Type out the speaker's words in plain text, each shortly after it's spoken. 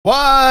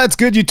What's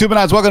good, YouTube?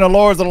 And welcome to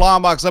Lords of the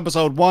Long Box,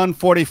 episode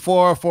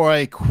 144 for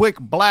a quick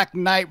Black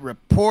Knight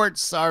report.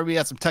 Sorry, we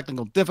had some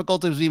technical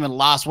difficulties. We even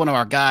lost one of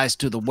our guys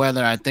to the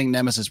weather. I think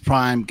Nemesis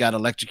Prime got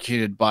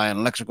electrocuted by an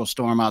electrical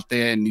storm out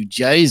there in New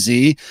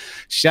Jersey.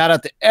 Shout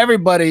out to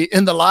everybody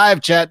in the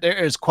live chat. There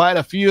is quite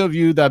a few of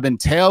you that have been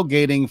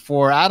tailgating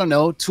for, I don't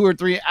know, 2 or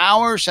 3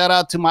 hours. Shout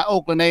out to my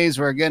Oakland A's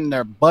who are getting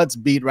their butts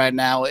beat right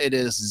now. It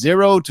is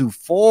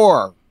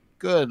 0-4.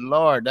 Good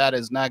Lord, that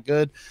is not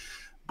good.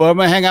 But I'm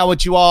going to hang out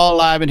with you all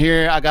live in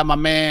here. I got my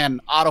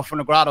man, Otto from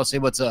the Grotto. Say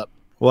what's up.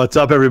 What's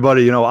up,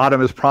 everybody? You know,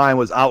 Optimus Prime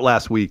was out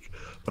last week,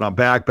 but I'm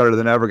back better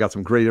than ever. Got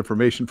some great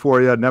information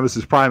for you.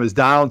 Nemesis Prime is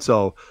down,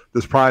 so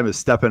this Prime is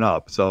stepping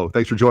up. So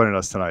thanks for joining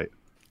us tonight.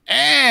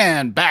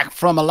 And back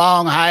from a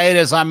long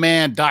hiatus, our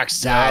man,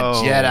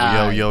 Darkside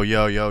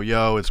Jedi.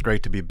 Yo. It's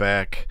great to be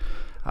back.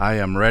 I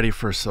am ready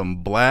for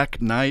some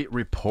Black Knight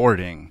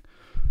reporting.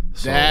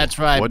 So that's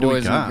right,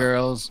 boys and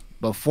girls.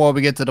 Before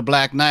we get to the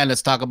Black Knight,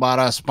 let's talk about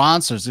our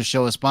sponsors. This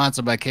show is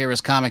sponsored by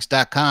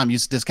KRSComics.com.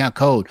 Use the discount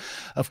code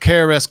of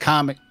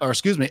LOTLB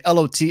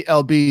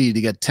to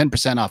get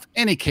 10% off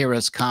any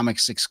KRS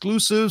Comics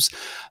exclusives.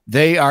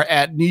 They are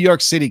at New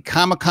York City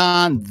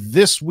Comic-Con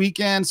this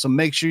weekend, so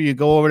make sure you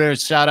go over there.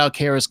 Shout out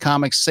KRS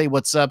Comics. Say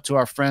what's up to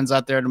our friends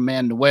out there, the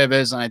man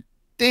Nueves, and I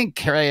think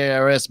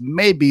KRS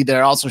may be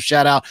there. Also,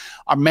 shout out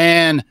our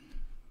man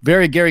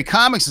Very Gary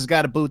Comics has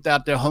got a booth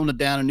out there holding it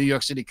down in New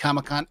York City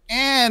Comic-Con.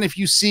 And if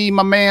you see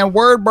my man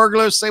Word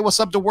Burglar, say what's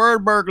up to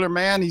Word Burglar,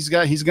 man. He's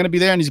going to be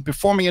there and he's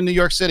performing in New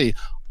York City.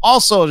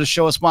 Also, the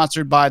show is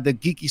sponsored by the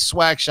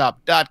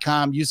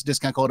GeekySwagShop.com. Use the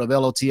discount code of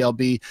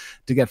LOTLB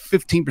to get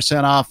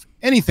 15% off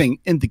anything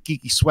in the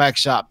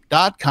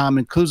GeekySwagShop.com,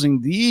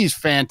 including these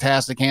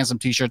fantastic, handsome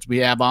t-shirts we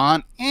have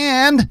on.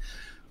 And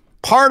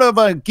part of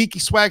a Geeky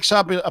Swag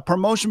Shop, a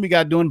promotion we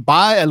got doing,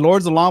 buy a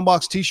Lords of the Long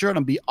Box t-shirt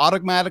and be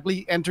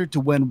automatically entered to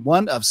win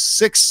one of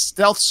 6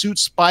 Stealth Suit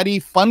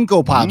Spidey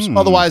Funko Pops,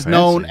 otherwise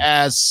known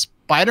as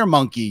Spider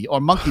Monkey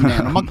or Monkey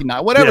Man or Monkey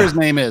Knight, whatever his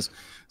name is.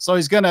 So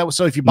he's gonna.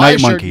 So if you buy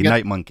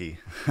Night Monkey.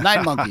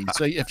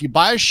 So if you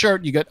buy a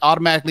shirt, you get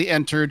automatically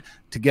entered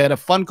to get a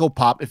Funko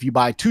Pop. If you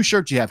buy 2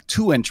 shirts, you have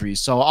 2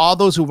 entries. So all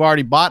those who've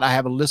already bought, I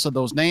have a list of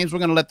those names. We're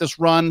gonna let this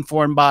run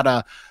for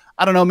about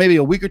I don't know, maybe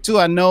a week or 2.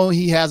 I know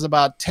he has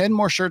about 10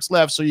 more shirts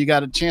left, so you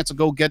got a chance to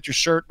go get your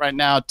shirt right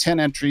now, 10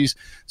 entries.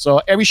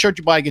 So every shirt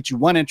you buy gets you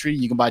 1 entry.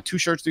 You can buy 2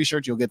 shirts, 3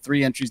 shirts. You'll get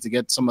 3 entries to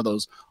get some of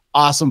those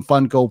awesome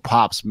Funko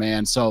Pops,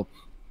 man. So,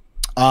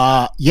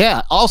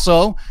 yeah.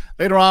 Also,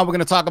 later on, we're going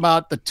to talk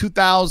about the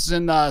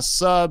 2,000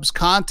 subs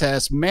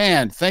contest.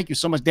 Man, thank you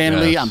so much, Danny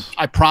Lee.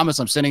 I promise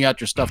I'm sending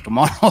out your stuff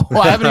tomorrow.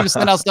 I haven't even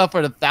sent out stuff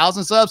for the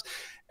 1,000 subs,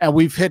 and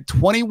we've hit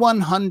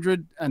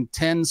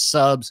 2,110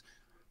 subs.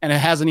 And it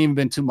hasn't even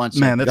been 2 months.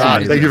 Man, that's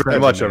amazing. Thank you very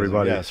much,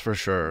 everybody. Yes, for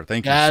sure.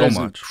 Thank you so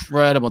much.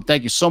 Incredible.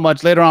 Thank you so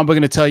much. Later on, we're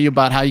going to tell you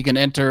about how you can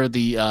enter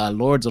the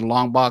Lords of the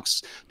Long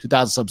Box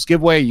 2,000 subs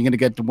giveaway. You're going to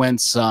get to win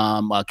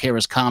some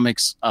KRS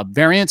Comics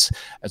variants,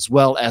 as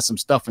well as some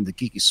stuff in the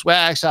Geeky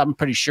Swag Shop. I'm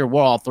pretty sure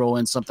we'll all throw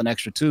in something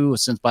extra too,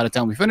 since by the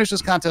time we finish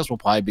this contest, we'll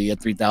probably be at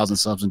 3,000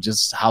 subs, and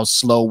just how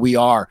slow we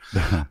are.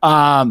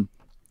 Thanks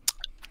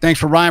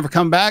for Ryan for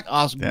coming back.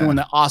 Awesome, doing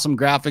the awesome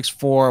graphics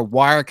for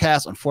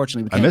Wirecast.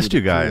 Unfortunately, we can't. I missed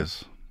you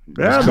guys.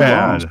 Yeah,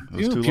 man.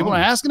 People are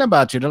asking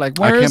about you. They're like,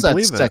 "Where is that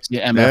sexy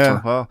MF?" Yeah,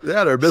 well,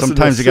 they're missing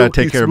sometimes you got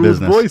to take care of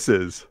business.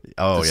 Voices.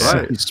 Oh, yeah.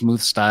 Right. Smooth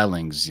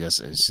stylings.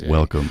 Yes.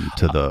 Welcome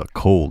to the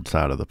cold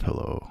side of the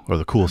pillow, or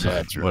the cool side.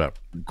 That's right. Whatever.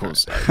 Cool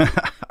side.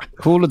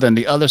 Cooler than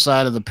the other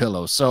side of the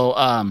pillow. So,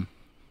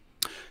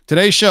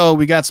 today's show,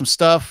 we got some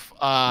stuff.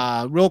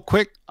 Real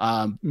quick,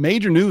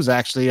 major news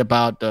actually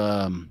about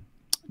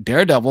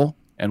Daredevil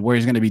and where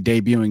he's going to be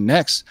debuting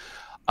next.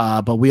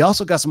 But we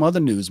also got some other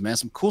news, man.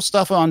 Some cool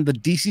stuff on the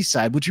DC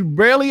side, which you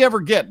rarely ever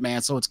get,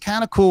 man. So it's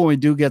kind of cool when we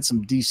do get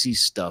some DC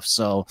stuff.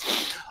 So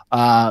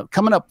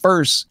coming up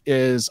first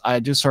is, I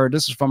just heard,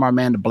 this is from our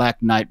man, the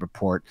Black Knight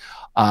report,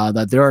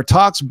 that there are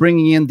talks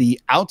bringing in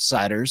the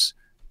Outsiders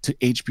to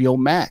HBO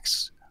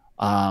Max.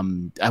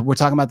 We're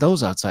talking about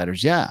those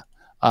Outsiders, yeah.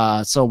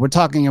 So we're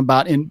talking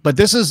about, but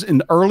this is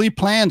in early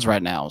plans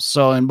right now.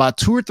 So in about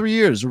 2 or 3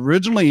 years,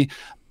 originally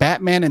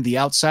Batman and the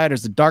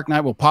Outsiders, the Dark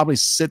Knight will probably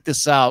sit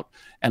this out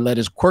and let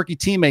his quirky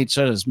teammates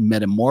such as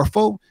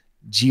Metamorpho,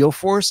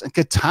 Geoforce, and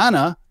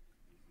Katana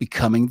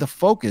becoming the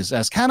focus.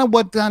 That's kind of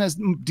what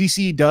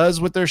DC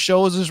does with their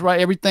shows, is right,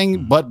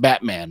 everything but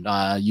Batman.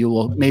 You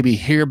will maybe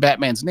hear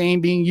Batman's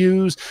name being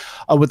used.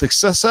 With the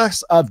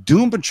success of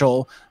Doom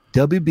Patrol,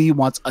 WB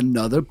wants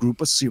another group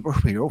of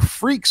superhero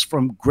freaks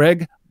from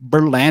Greg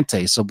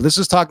Berlanti. So this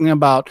is talking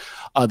about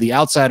the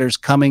Outsiders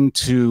coming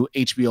to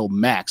HBO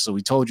Max. So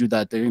we told you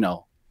that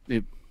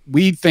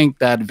we think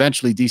that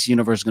eventually DC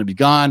Universe is going to be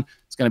gone.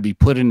 It's going to be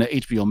put into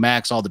HBO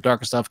Max, all the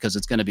darker stuff, because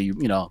it's going to be,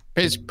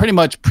 it's pretty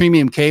much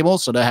premium cable.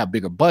 So they have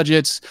bigger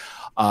budgets.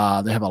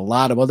 They have a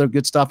lot of other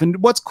good stuff.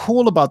 And what's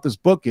cool about this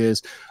book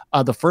is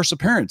the first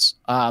appearance.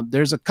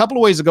 There's a couple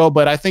of ways to go,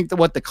 but I think that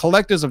what the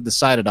collectors have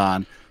decided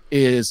on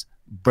is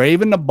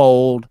Brave and the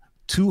Bold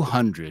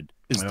 200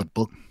 is the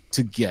book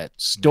to get.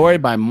 Story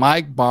by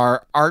Mike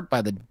Barr, art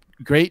by the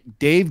great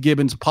Dave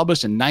Gibbons,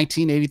 published in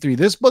 1983.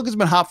 This book has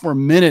been hot for a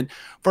minute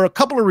for a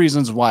couple of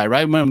reasons why,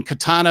 right? When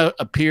Katana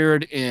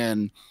appeared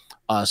in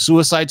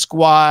Suicide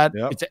Squad,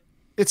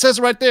 it says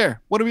right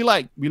there, what do we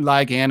like? We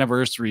like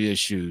anniversary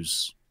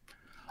issues.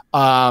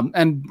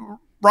 And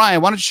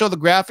Brian, why don't you show the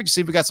graphics,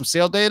 see if we got some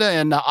sale data,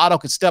 and Otto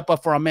could step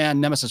up for our man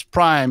Nemesis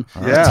Prime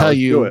to tell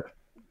you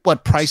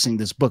what pricing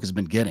this book has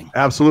been getting.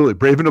 Absolutely.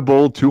 Brave and the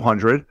Bold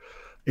 200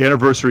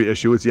 anniversary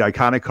issue. It's the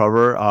iconic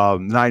cover.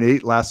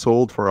 9/8 last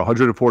sold for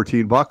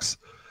 $114.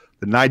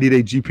 The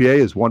 90-day GPA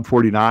is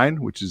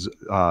 149, which is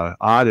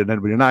odd, and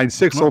then the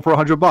 9/6 sold for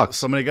 $100.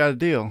 Somebody got a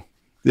deal.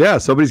 Yeah,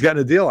 somebody's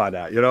getting a deal on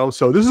that,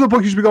 So this is a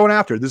book you should be going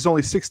after. This is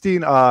only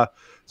 16.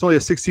 It's only a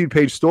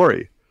 16-page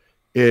story.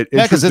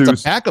 Because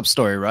it's a backup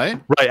story, right?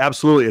 Right,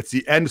 absolutely. It's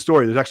the end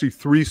story. There's actually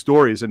 3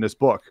 stories in this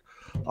book,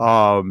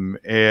 and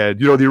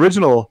the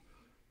original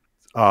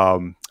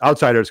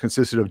Outsiders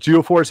consisted of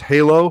Geoforce,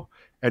 Halo,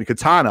 and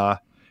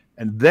Katana,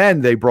 and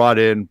then they brought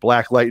in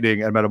Black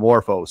Lightning and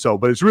Metamorpho. So,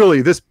 but it's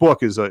really, this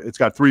book is it's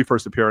got 3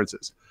 first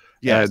appearances.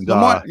 Yeah.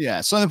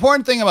 So the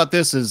important thing about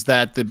this is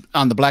that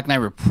on the Black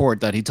Knight report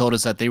that he told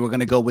us that they were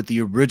going to go with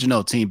the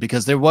original team,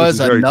 because there was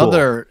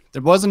another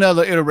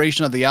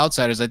iteration of the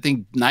Outsiders. I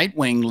think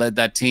Nightwing led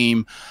that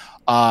team.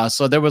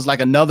 So there was like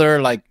another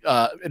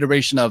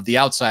iteration of the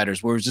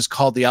Outsiders where it was just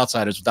called the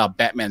Outsiders without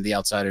Batman the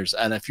Outsiders.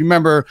 And if you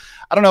remember,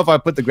 I don't know if I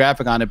put the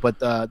graphic on it, but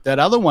that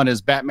other one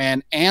is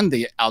Batman and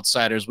the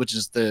Outsiders, which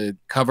is the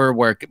cover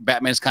where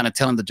Batman's kind of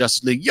telling the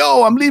Justice League,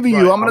 yo, I'm leaving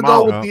you. I'm going to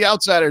go with the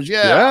Outsiders.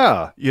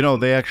 Yeah.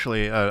 They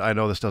actually, I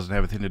know this doesn't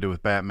have anything to do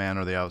with Batman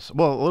or the Outsiders.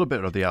 Well, a little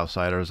bit of the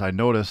Outsiders. I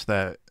noticed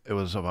that it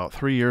was about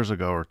 3 years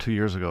ago or 2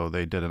 years ago,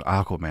 they did an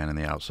Aquaman in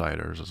the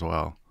Outsiders as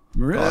well.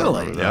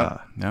 Really? Yeah.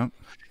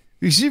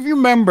 You see, if you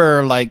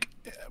remember,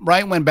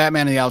 right when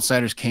Batman and the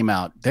Outsiders came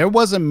out, there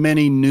wasn't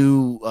many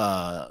new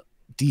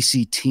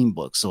DC team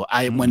books. So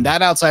when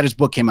that Outsiders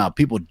book came out,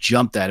 people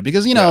jumped at it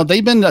because,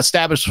 they've been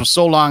established for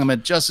so long. I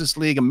mean, Justice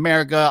League,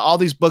 America, all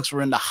these books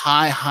were in the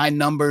high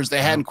numbers.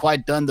 They hadn't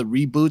quite done the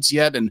reboots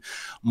yet. And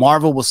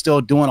Marvel was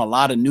still doing a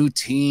lot of new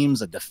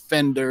teams, the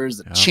Defenders,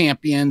 the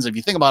Champions. If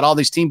you think about all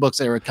these team books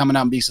that were coming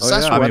out and be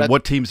successful. I mean,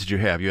 what teams did you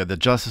have? You had the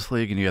Justice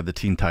League and you had the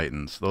Teen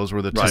Titans. Those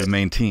were the 2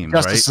 main teams,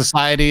 Justice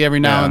Society every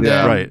now and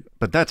then. Right.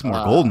 But that's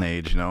more Golden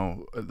Age,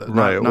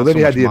 Right. Well, then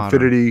you had the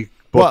Infinity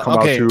book come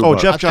out too. Oh,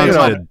 Jeff Johns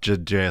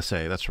did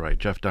JSA. That's right.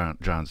 Jeff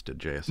Johns did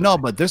JSA. No,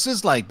 but this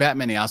is like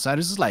Batman the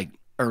Outsiders. This is like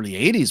early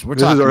 80s.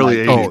 This is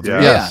early 80s.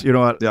 Yes. You know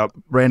what? Yep.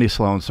 Randy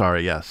Sloan,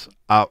 sorry. Yes.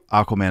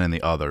 Aquaman and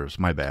the Others.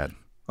 My bad.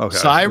 Okay.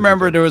 So I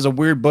remember there was a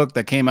weird book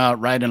that came out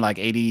right in like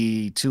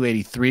 82,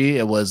 83.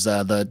 It was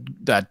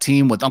that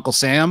team with Uncle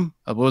Sam.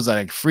 What was that,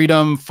 like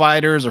Freedom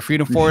Fighters or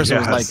Freedom Force?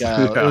 Yes.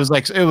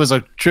 It was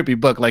a trippy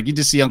book. Like you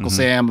just see Uncle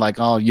Sam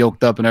like all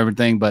yoked up and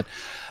everything. But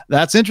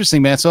that's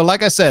interesting, man. So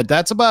like I said,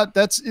 that's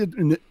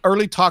in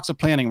early talks of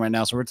planning right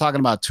now. So we're talking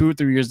about 2 or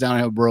 3 years down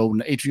the road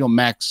when HBO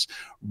Max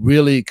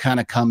really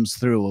kind of comes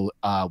through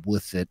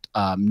with it.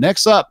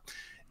 Next up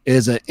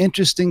is an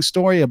interesting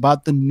story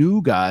about the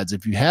New Gods.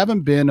 If you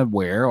haven't been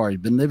aware or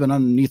you've been living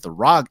underneath a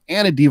rock,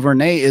 Anna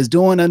DuVernay is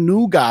doing a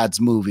New Gods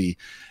movie.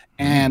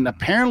 And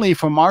apparently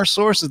from our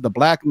sources, the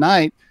Black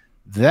Knight,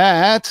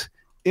 that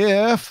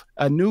if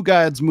a New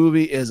Gods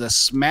movie is a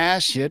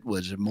smash hit,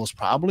 which most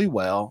probably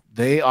will,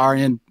 they are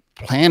in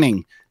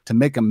planning to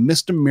make a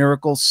Mr.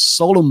 Miracle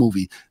solo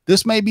movie.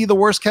 This may be the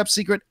worst kept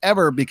secret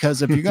ever,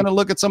 because if you're going to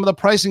look at some of the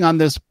pricing on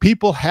this,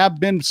 people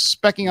have been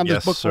specking on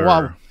this book for a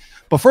while.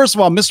 But first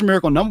of all, Mr.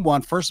 Miracle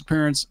 #1, first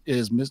appearance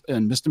is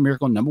in Mr.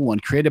 Miracle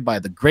 #1, created by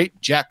the great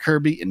Jack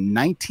Kirby in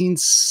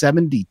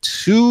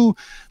 1972.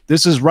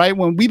 This is right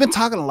when we've been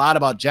talking a lot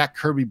about Jack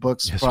Kirby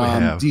books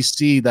from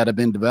DC that have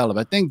been developed.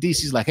 I think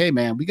DC's like, hey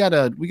man, we got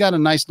a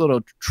nice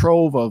little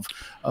trove of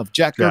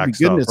Jack Kirby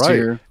goodness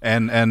here.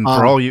 And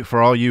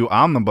for all you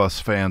omnibus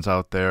fans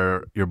out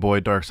there, your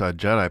boy Darkside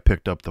Jedi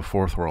picked up the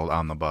Fourth World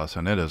omnibus,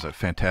 and it is a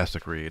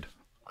fantastic read.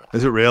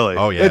 Is it really?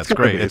 Oh yeah, it's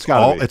great. It's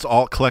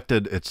all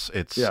collected. It's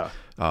Jimmy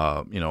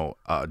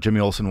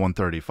Olsen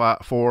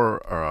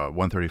 134 or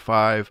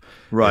 135.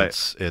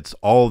 Right. It's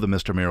all the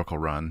Mr. Miracle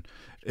run.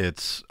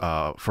 It's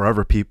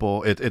Forever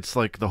People. It's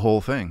like the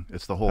whole thing.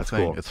 It's the whole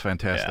thing. Cool. It's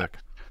fantastic.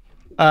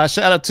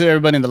 Shout out to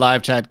everybody in the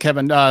live chat,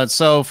 Kevin.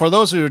 So for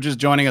those who are just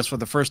joining us for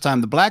the first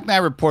time, the Black Knight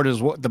report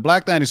is the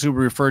Black Knight is who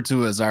we refer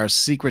to as our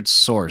secret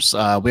source.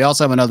 We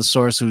also have another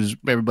source who's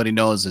everybody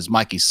knows is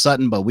Mikey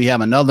Sutton, but we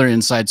have another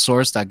inside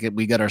source that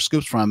we get our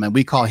scoops from, and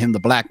we call him the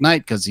Black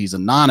Knight because he's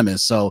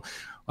anonymous. So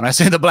when I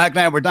say the Black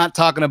Knight, we're not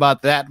talking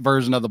about that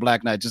version of the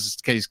Black Knight,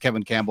 just in case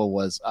Kevin Campbell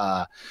was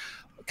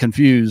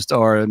confused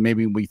or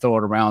maybe we throw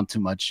it around too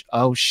much.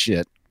 Oh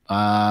shit.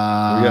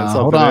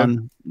 Hold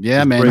on.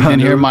 Yeah, man. You didn't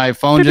hear my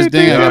phone just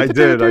ding. I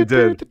did.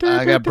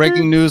 I got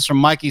breaking news from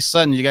Mikey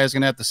Sutton. You guys are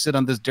gonna have to sit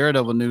on this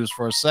Daredevil news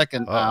for a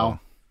second now.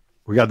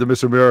 We got the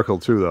Mr. Miracle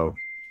too, though.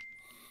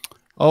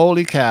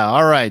 Holy cow.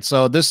 All right.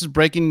 So this is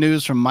breaking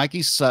news from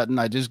Mikey Sutton.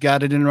 I just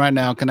got it in right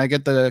now. Can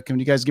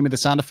you guys give me the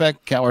sound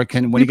effect? Or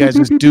when you guys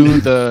just do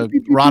the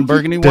Ron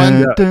Burgundy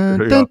one?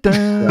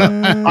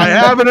 Yeah. I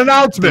have an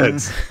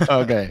announcement.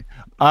 Okay.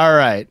 All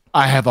right.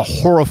 I have a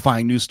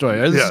horrifying news story.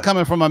 This is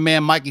coming from a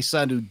man, Mikey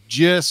Sutton, who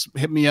just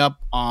hit me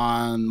up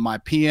on my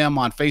PM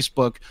on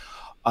Facebook.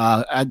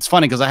 It's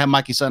funny because I have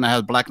Mikey Sutton, I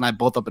have Black Knight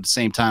both up at the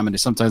same time, and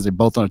sometimes they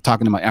both are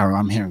talking to my ear.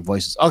 I'm hearing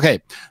voices. Okay.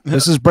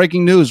 This is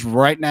breaking news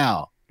right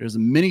now. There's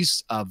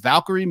a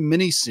Valkyrie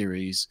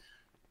miniseries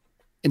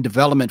in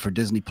development for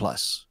Disney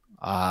Plus.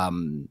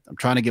 I'm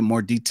trying to get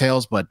more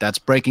details, but that's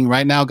breaking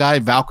right now, guy.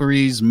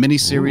 Valkyrie's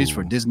miniseries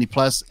for Disney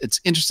Plus.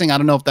 It's interesting. I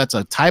don't know if that's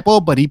a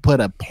typo, but he put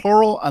a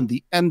plural on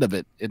the end of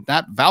it. It's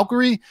not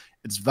Valkyrie,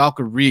 it's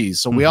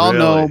Valkyries. So we all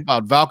know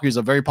about Valkyrie is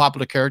a very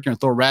popular character in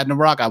Thor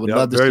Ragnarok. I would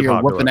love to see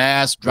her whooping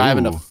ass,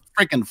 driving a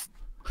freaking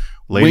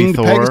winged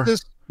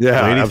Pegasus.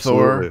 Yeah, Lady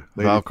absolutely. Thor,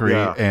 Valkyrie,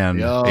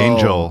 and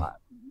Angel.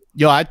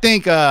 Yo, I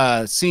think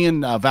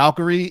seeing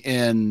Valkyrie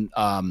in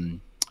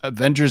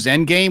Avengers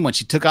Endgame when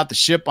she took out the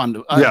ship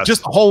on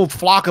just a whole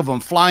flock of them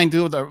flying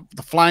through the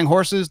flying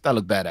horses, that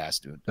looked badass,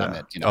 dude. Yeah. I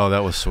mean, Oh, that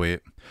was sweet.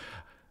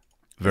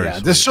 Very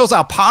sweet. This shows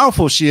how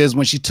powerful she is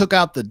when she took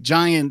out the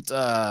giant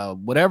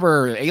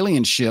whatever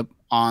alien ship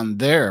on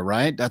there,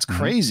 right? That's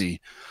crazy.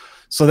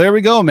 So there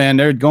we go, man.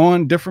 They're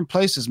going different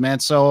places, man.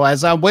 So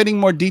as I'm waiting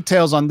more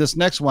details on this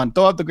next one,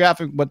 throw up the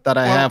graphic that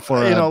I have for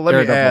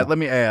let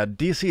me add.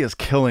 DC is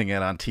killing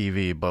it on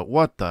TV, but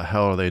what the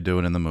hell are they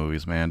doing in the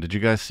movies, man? Did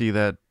you guys see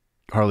that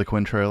Harley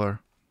Quinn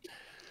trailer?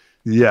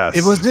 Yes,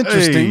 it was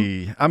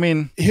interesting. Hey, I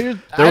mean, here's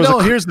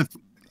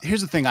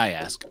the thing I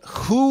ask: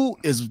 who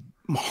is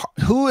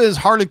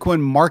Harley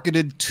Quinn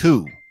marketed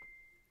to?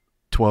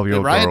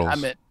 12-year-old right? girls. I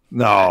mean,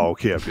 no,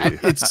 can't be.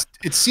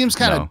 It seems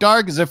kind of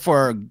dark. Is it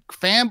for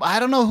fam? I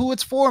don't know who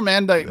it's for,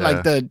 man. Like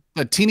the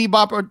teeny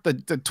bopper, the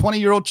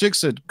 20-year-old chicks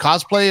that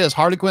cosplay as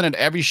Harley Quinn at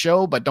every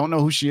show, but don't know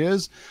who she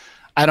is.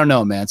 I don't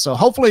know, man. So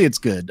hopefully it's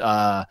good.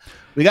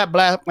 We got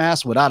Black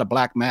Mask without a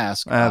black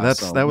mask.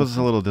 That was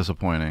a little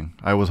disappointing.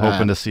 I was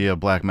hoping to see a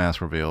Black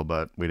Mask reveal,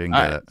 but we didn't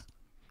get it.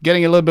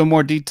 Getting a little bit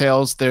more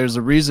details. There's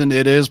a reason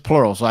it is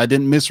plural, so I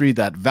didn't misread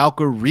that.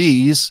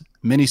 Valkyries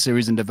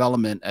miniseries in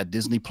development at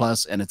Disney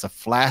Plus, and it's a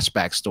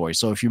flashback story.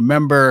 So if you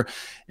remember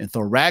in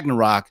Thor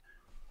Ragnarok,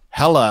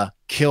 Hela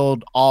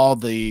killed all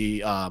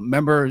the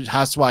remember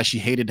that's why she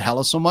hated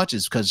Hela so much,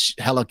 is because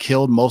Hela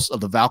killed most of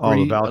the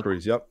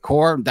Valkyries,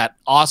 core. That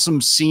awesome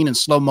scene in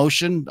slow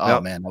motion. Oh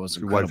man, that was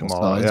incredible.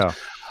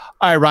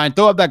 All right, Ryan,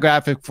 throw up that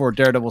graphic for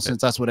Daredevil,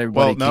 since that's what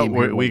everybody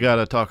we got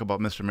to talk about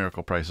Mr.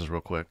 Miracle prices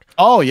real quick.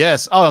 Oh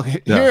yes. Oh,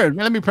 here,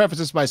 let me preface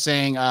this by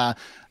saying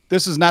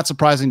this is not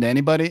surprising to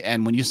anybody,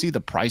 and when you see the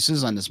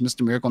prices on this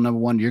Mr. Miracle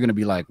 #1, you're going to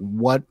be like,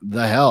 what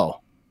the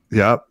hell?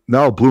 Yeah,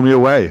 no, it blew me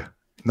away.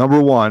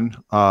 #1,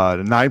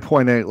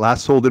 9.8,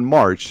 last sold in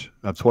March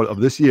of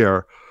this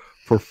year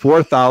for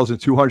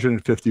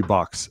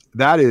 $4,250.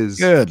 That is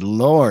good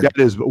Lord. That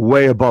is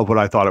way above what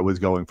I thought it was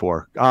going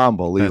for.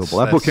 Unbelievable.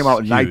 That book came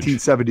out in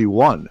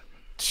 1971.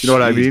 You know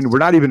what I mean? We're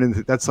not even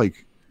in. That's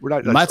like we're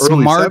not. That's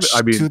March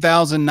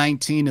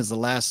 2019 is the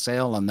last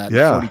sale on that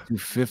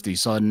 4250.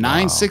 So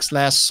 9.6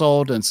 last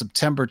sold in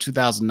September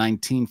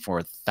 2019 for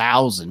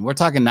 1,000. We're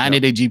talking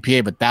 90-day GPA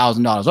of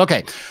 $1,000.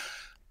 Okay,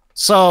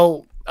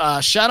 so.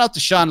 Shout out to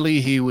Sean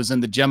Lee. He was in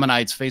the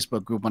Geminites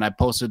Facebook group when I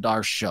posted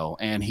our show,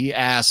 and he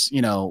asked,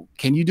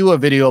 can you do a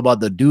video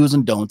about the do's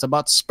and don'ts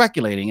about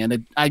speculating?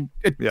 And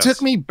it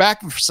took me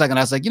back for a second.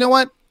 I was like, you know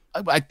what?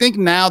 I think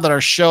now that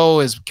our show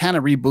is kind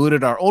of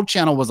rebooted, our old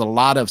channel was a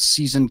lot of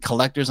seasoned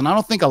collectors, and I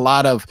don't think a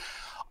lot of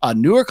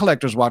newer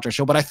collectors watch our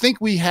show, but I think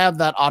we have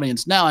that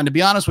audience now. And to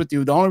be honest with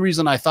you, the only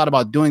reason I thought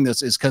about doing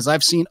this is because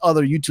I've seen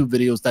other YouTube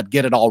videos that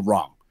get it all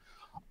wrong,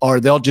 or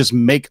they'll just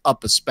make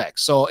up a spec.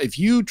 So if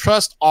you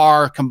trust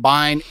our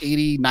combined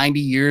 80,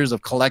 90 years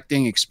of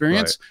collecting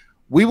experience,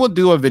 we will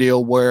do a video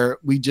where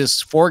we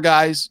just 4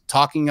 guys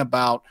talking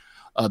about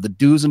the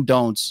do's and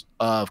don'ts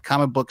of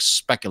comic books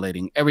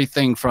speculating,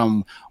 everything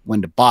from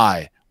when to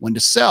buy, when to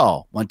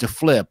sell, when to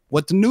flip,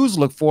 what the news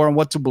look for, and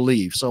what to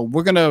believe. So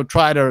we're going to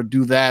try to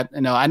do that.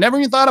 I never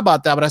even thought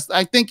about that, but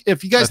I think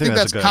if you guys think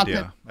that's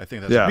content, I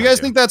think that's if you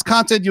guys think that's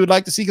content you would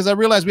like to see, because I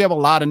realize we have a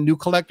lot of new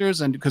collectors,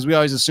 and because we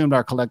always assumed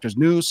our collectors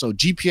knew. So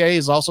GPA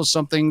is also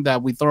something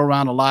that we throw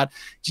around a lot.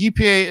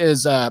 GPA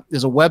is a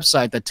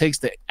website that takes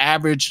the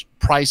average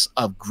price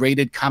of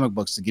graded comic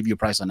books to give you a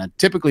price on that.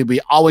 Typically, we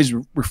always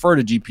refer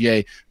to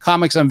GPA.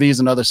 Comics MV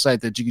is another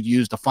site that you could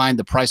use to find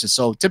the prices.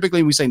 So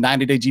typically, we say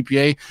 90-day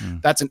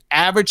GPA. That's an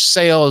average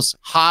sales,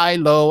 high,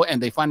 low,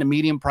 and they find the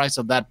median price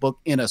of that book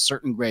in a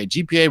certain grade.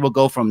 GPA will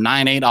go from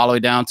 9.8 all the way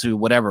down to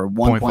whatever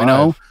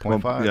 1.0.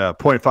 0.5. Yeah,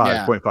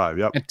 0.5, 0.5.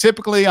 Yep. And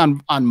typically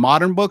on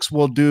modern books,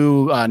 we'll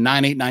do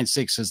 9.8,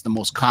 9.6 is the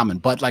most common.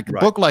 But like a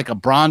book like a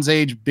Bronze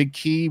Age Big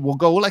Key will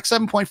go like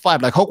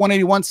 7.5. Like Hulk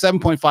 181,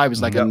 7.5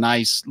 is like a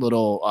nice little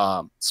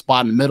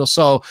spot in the middle.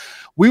 So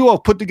we will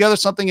put together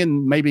something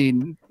in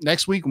maybe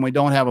next week when we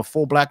don't have a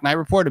full Black Knight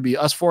report. It'll be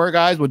us 4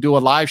 guys. We'll do a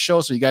live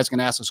show so you guys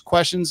can ask us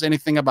questions,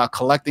 anything about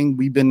collecting.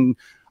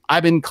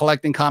 I've been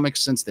collecting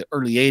comics since the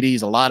early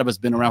 80s. A lot of us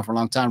been around for a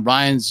long time.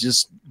 Ryan's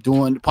just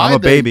doing. I'm a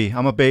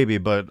baby,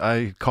 but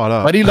I caught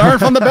up. But he learned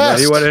from the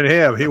best. Yeah, he went in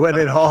him. He went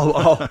in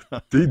all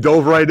he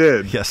dove right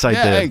in. Yes, I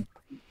did. Hey,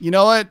 you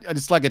know what?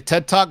 It's like a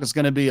TED Talk. It's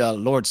going to be a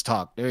Lord's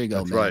Talk. There you go,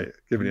 That's man. right.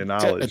 Giving you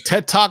knowledge. A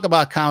TED Talk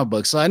about comic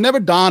books. So it never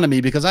dawned on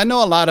me because I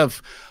know a lot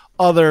of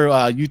other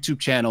YouTube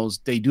channels,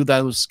 they do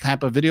those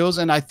type of videos,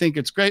 and I think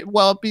it's great.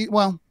 Well,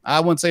 I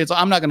wouldn't say it's.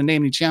 I'm not going to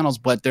name any channels,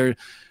 but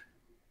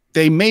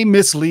they may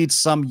mislead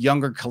some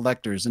younger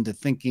collectors into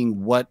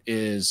thinking what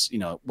is,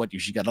 what you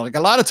should get. Like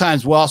a lot of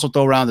times, we'll also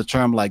throw around the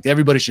term like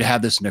everybody should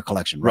have this in their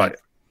collection, right?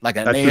 Like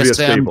an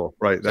ASM,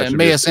 right? An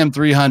ASM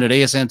 300,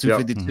 ASM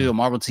 252, a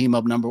Marvel Team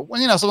Up number,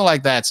 something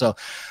like that. So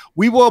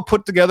we will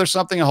put together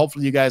something, and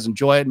hopefully you guys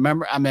enjoy it.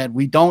 Remember,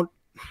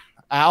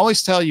 I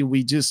always tell you,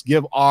 we just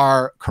give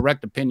our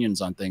correct opinions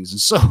on things. And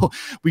so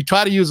we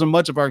try to use as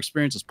much of our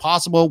experience as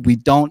possible. We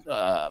don't,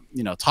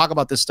 talk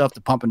about this stuff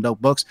to pump and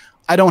dope books.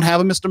 I don't have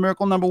a Mr.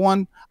 Miracle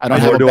 #1. I don't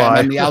have a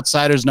Batman The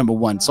Outsiders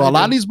 #1. So a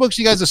lot of these books,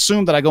 you guys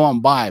assume that I go out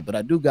and buy, but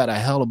I do got a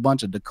hell of a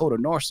bunch of Dakota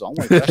North. So I'm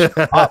like, that shit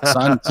pop,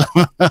 son.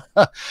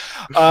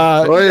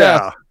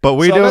 Yeah. But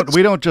we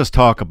don't just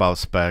talk about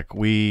spec.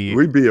 We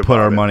put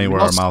our money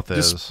where our mouth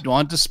is.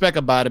 Don't to spec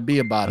about it, be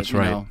about it. That's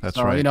right. That's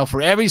right.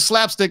 For every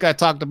slapstick I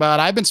talked about,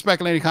 I've been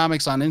speculating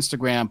comics on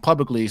Instagram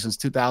publicly since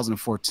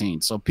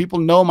 2014. So people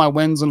know my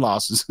wins and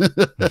losses.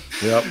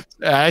 Yep.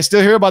 I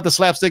still hear about the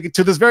slapstick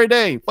to this very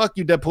day. Fuck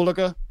you, Deadpoolica.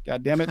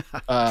 God damn it.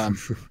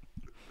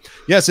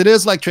 Yes, it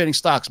is like trading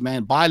stocks,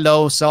 man. Buy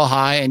low, sell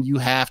high, and you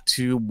have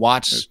to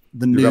watch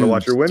the news. You got to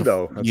watch your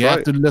window. You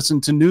have to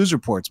listen to news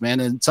reports, man.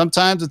 And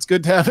sometimes it's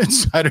good to have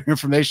insider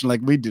information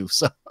like we do.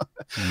 So,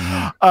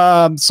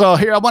 so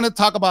here I want to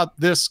talk about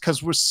this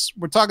because we're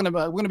going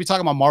to be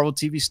talking about Marvel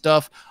TV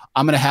stuff.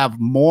 I'm going to have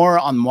more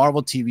on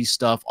Marvel TV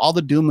stuff. All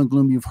the doom and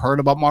gloom you've heard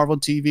about Marvel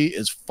TV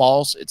is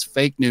false. It's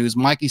fake news.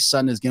 Mikey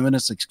Sutton has given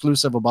us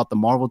exclusive about the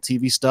Marvel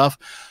TV stuff.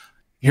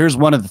 Here's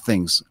one of the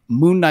things.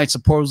 Moon Knight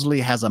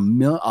supposedly has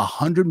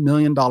 $100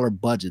 million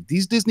budget.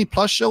 These Disney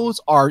Plus shows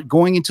are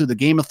going into the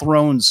Game of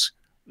Thrones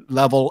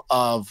level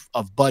of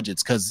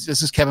budgets because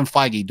this is Kevin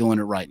Feige doing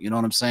it right. You know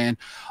what I'm saying?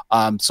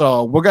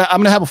 So I'm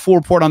gonna have a full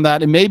report on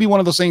that. It may be one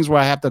of those things where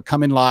I have to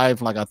come in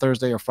live like a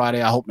Thursday or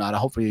Friday. I hope not.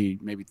 Hopefully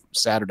maybe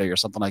Saturday or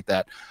something like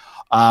that.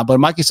 But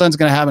Mikey Sun's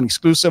gonna have an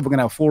exclusive. We're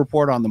gonna have a full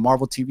report on the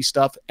Marvel TV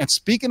stuff. And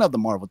speaking of the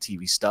Marvel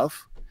TV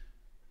stuff,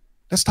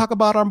 let's talk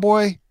about our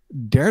boy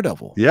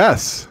Daredevil.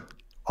 Yes.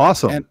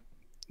 Awesome. And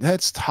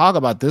let's talk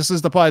about this. This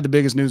is probably the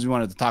biggest news we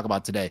wanted to talk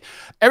about today.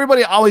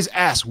 Everybody always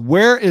asks,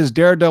 where is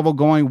Daredevil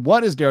going?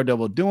 What is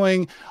Daredevil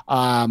doing?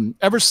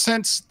 Ever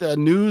since the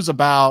news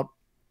about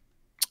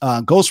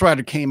Ghost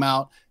Rider came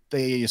out,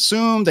 they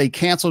assumed they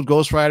canceled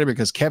Ghost Rider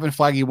because Kevin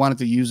Feige wanted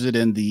to use it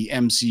in the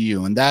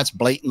MCU. And that's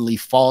blatantly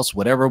false.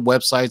 Whatever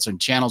websites and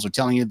channels are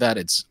telling you that,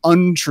 it's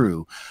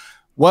untrue.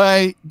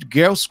 Why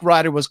Ghost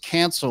Rider was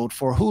canceled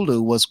for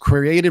Hulu was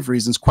creative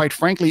reasons. Quite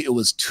frankly, it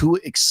was too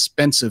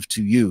expensive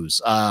to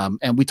use.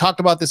 And we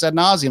talked about this ad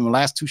nauseum in the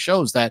last two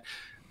shows, that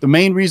the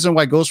main reason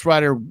why Ghost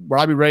Rider,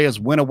 Robbie Reyes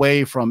went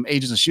away from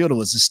Agents of S.H.I.E.L.D.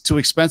 was it's too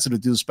expensive to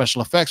do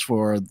special effects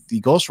for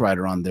the Ghost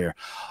Rider on there.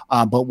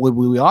 But what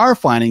we are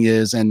finding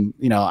is, and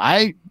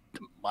when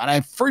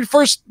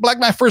Black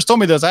Knight first told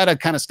me this, I had to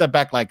kind of step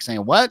back like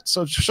saying, what?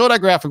 So show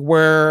that graphic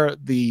where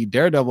the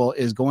Daredevil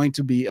is going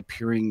to be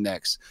appearing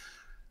next.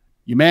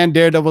 Your man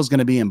Daredevil is going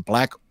to be in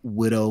Black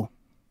Widow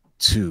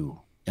 2.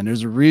 And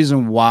there's a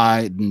reason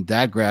why in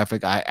that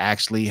graphic I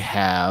actually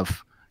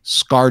have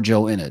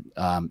ScarJo in it.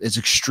 It's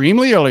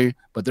extremely early,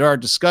 but there are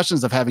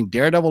discussions of having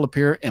Daredevil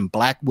appear in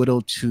Black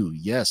Widow 2.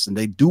 Yes, and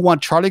they do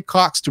want Charlie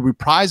Cox to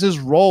reprise his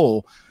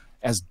role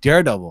as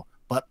Daredevil,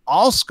 but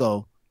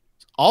also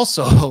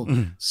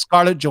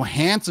Scarlett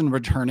Johansson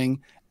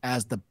returning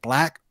as the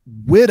Black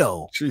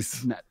Widow.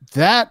 Jeez.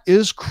 That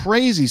is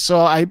crazy.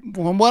 So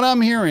from what I'm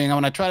hearing,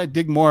 when I try to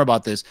dig more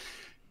about this,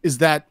 is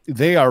that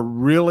they are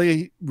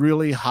really,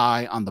 really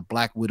high on the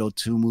Black Widow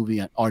 2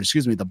 movie, or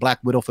excuse me, the Black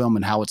Widow film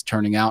and how it's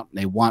turning out.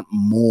 They want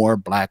more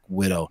Black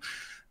Widow.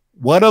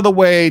 What other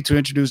way to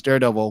introduce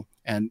Daredevil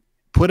and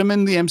put him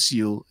in the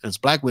MCU as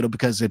Black Widow?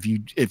 Because if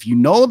you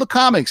know the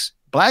comics,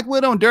 Black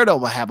Widow and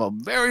Daredevil have a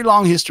very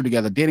long history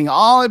together, dating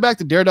all the way back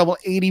to Daredevil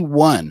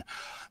 81.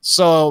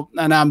 So,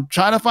 and I'm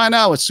trying to find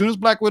out as soon as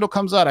Black Widow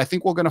comes out, I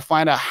think we're going to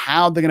find out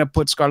how they're going to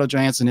put Scarlett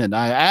Johansson in.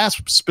 I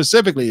asked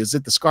specifically, is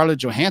it the Scarlett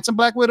Johansson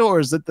Black Widow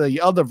or is it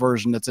the other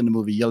version that's in the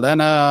movie?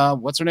 Yelena,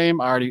 what's her name?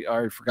 I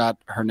already forgot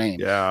her name.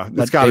 Yeah,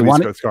 it's got to be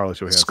Scarlett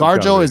Johansson.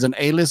 ScarJo is an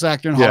A-list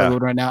actor in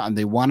Hollywood right now, and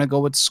they want to go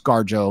with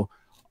ScarJo.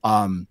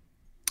 And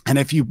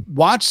if you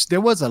watch,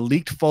 there was a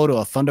leaked photo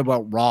of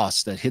Thunderbolt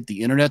Ross that hit the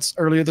internet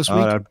earlier this week.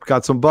 I've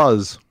got some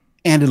buzz.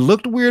 And it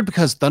looked weird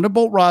because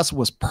Thunderbolt Ross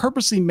was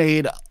purposely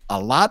made a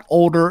lot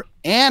older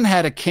and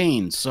had a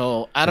cane.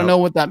 So I don't know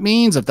what that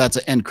means, if that's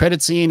an end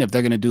credit scene, if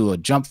they're going to do a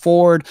jump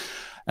forward,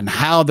 and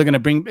how they're going to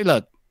bring.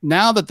 Look,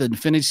 now that the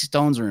Infinity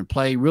Stones are in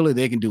play, really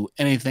they can do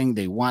anything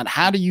they want.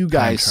 How do you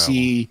guys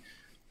see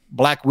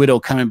Black Widow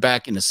coming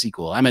back in the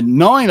sequel? I mean,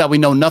 knowing that we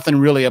know nothing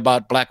really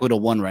about Black Widow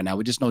 1 right now.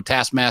 We just know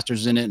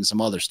Taskmaster's in it and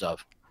some other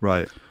stuff.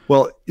 Right.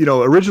 Well,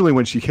 originally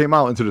when she came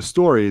out into the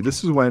story,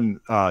 this is when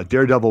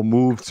Daredevil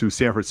moved to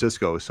San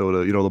Francisco.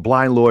 So the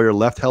blind lawyer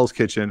left Hell's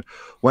Kitchen,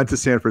 went to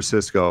San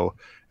Francisco,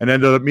 and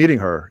ended up meeting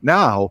her.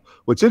 Now,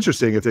 what's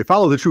interesting, if they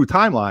follow the true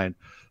timeline,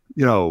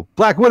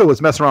 Black Widow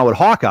was messing around with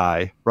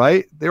Hawkeye,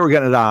 right? They were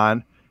getting it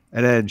on.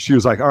 And then she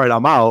was like, all right,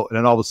 I'm out. And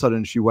then all of a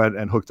sudden she went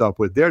and hooked up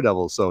with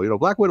Daredevil. So,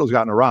 Black Widow's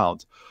gotten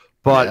around.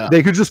 But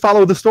they could just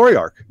follow the story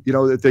arc.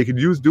 If they could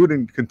do it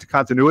in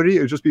continuity, it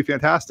would just be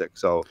fantastic.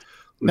 So it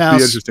would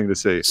be interesting to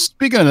see.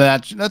 Speaking of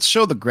that, let's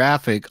show the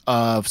graphic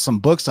of some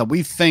books that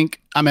we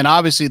think, I mean,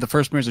 obviously the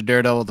first appearance of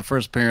Daredevil, the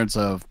first appearance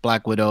of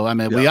Black Widow. I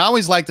mean, we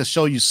always like to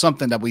show you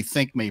something that we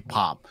think may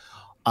pop.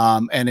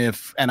 And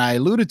I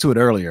alluded to it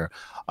earlier,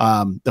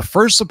 the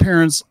first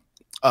appearance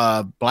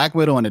Black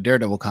Widow in a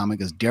Daredevil comic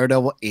is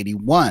Daredevil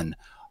 81.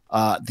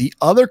 The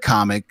other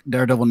comic,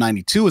 Daredevil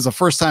 92, is the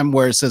first time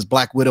where it says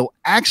Black Widow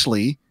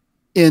actually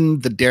in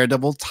the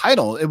Daredevil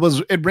title.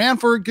 It ran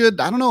for a good,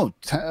 I don't know,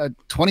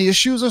 20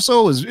 issues or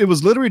so. It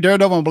was literally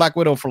Daredevil and Black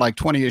Widow for like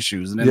 20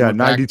 issues. And then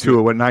 92.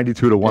 It went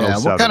 92 to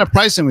 107. Yeah, what kind of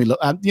pricing we look?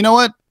 You know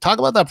what? Talk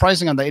about that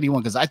pricing on the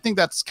 81, because I think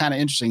that's kind of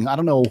interesting. I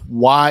don't know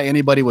why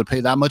anybody would pay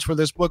that much for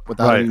this book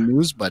without any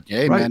news, but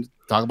hey, man,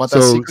 talk about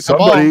that secret.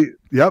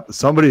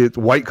 Somebody, it's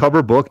white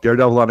cover book,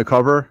 Daredevil on the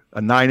cover,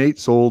 a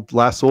 9.8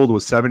 last sold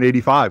was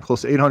 $785,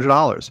 close to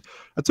 $800.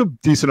 That's a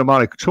decent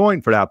amount of coin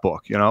for that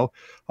book,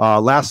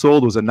 Last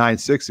sold was a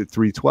 9.6 at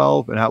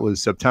 $312, and that was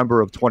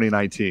September of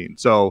 2019.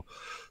 So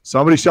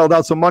somebody shelled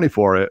out some money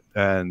for it,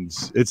 and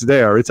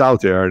it's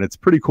out there, and it's a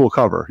pretty cool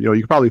cover. You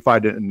can probably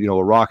find it in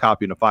a raw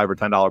copy in a $5 or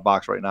 $10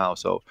 box right now.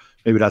 So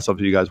maybe that's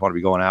something you guys want to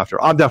be going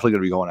after. I'm definitely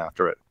going to be going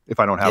after it if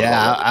I don't have it.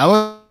 Yeah,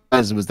 I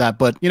was that,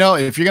 but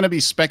if you're going to be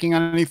specking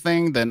on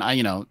anything, then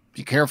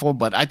be careful.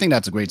 But I think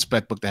that's a great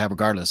spec book to have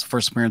regardless.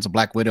 First appearance of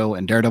Black Widow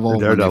and Daredevil,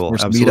 when they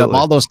first meet up,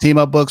 all those team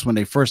up books when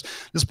they first,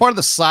 this is part of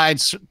the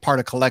side part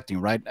of collecting,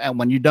 right? And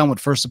when you're done with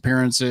first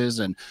appearances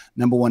and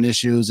 #1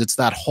 issues, it's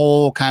that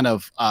whole kind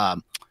of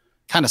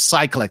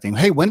side collecting.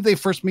 Hey, when did they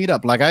first meet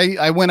up? Like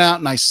I went out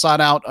and I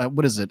sought out,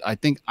 what is it? I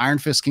think Iron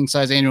Fist King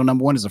Size Annual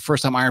 #1 is the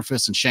first time Iron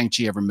Fist and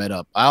Shang-Chi ever met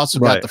up. I also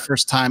got the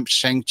first time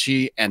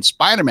Shang-Chi and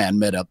Spider-Man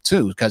met up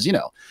too, because you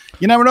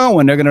never know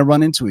when they're going to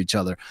run into each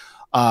other.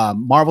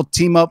 Marvel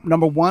Team Up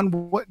 #1.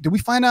 What did we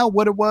find out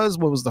what it was?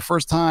 What was the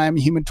first time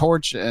Human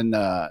Torch and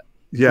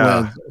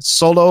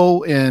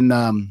Solo in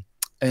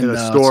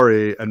a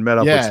story and met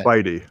up with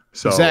Spidey.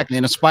 So exactly,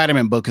 in a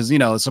Spider-Man book, because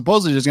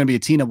supposedly there's going to be a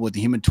team up with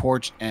the Human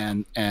Torch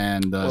and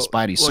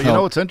Spidey. Well, you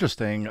know what's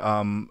interesting?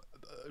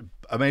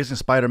 Amazing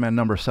Spider-Man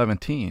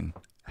 #17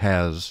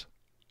 has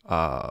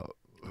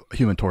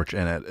Human Torch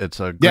in it.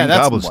 It's a Green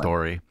Goblin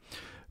story,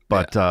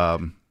 but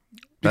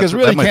because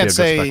really you can't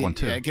say,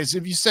 because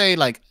if you say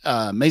like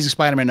Amazing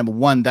Spider-Man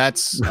 #1,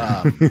 that's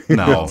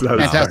no,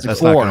 Fantastic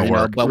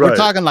Four, but we're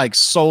talking like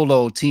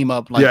Solo team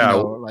up, like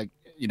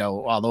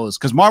all those,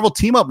 because Marvel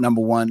Team Up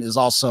 #1 is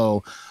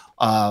also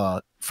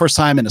first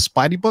time in a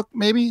Spidey book,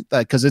 maybe,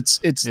 because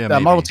it's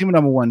Marvel Team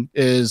Up #1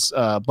 is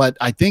but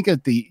I think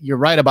you're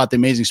right about the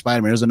Amazing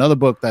Spider-Man. There's another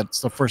book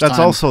that's the first that's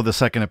also the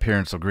second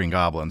appearance of Green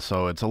Goblin,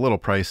 so it's a little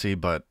pricey,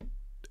 but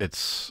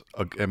it's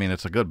a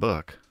good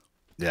book.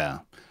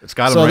 It's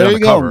got him right on the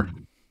cover.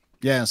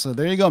 Yeah, so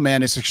there you go,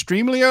 man. It's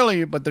extremely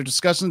early, but they're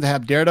discussing to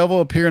have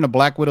Daredevil appear in a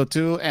Black Widow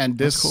too. And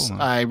this,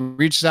 cool, I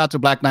reached out to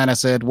Black Knight. I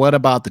said, "What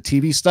about the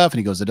TV stuff?" And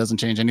he goes, "It doesn't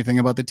change anything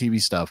about the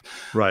TV stuff.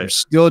 We're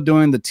still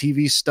doing the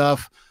TV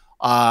stuff.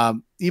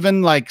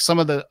 Even like some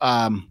of the,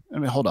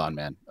 hold on,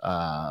 man.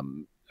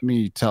 Let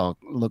me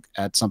look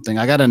at something.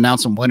 I got to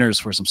announce some winners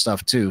for some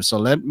stuff too. So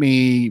let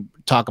me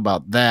talk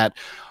about that.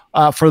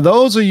 For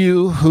those of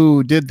you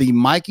who did the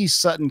Mikey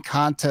Sutton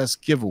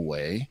contest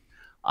giveaway,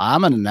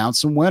 I'm going to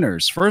announce some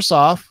winners. First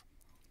off,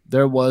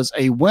 there was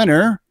a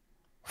winner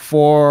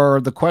for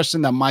the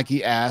question that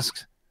Mikey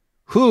asked,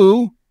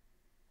 who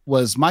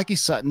was Mikey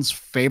Sutton's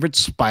favorite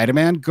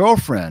Spider-Man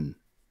girlfriend?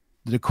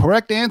 The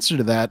correct answer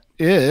to that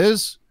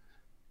is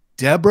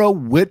Deborah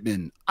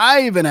Whitman.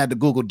 I even had to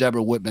Google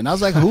Deborah Whitman. I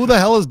was like, who the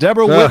hell is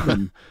Deborah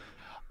Whitman?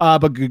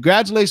 But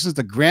congratulations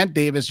to Grant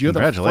Davis. You're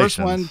the first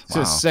one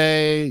to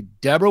say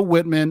Deborah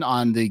Whitman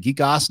on the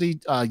Geekosity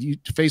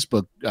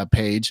Facebook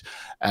page.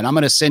 And I'm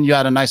going to send you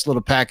out a nice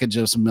little package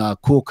of some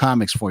cool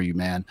comics for you,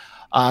 man.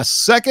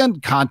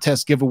 Second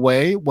contest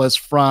giveaway was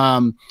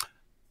from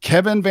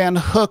Kevin Van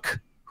Hook,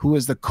 who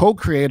is the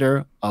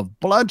co-creator of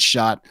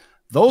Bloodshot.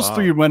 Those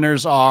three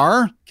winners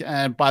are,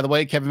 and by the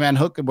way, Kevin Van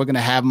Hook, we're going to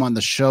have him on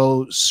the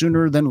show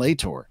sooner than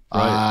later.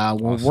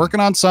 We're working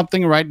on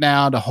something right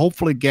now to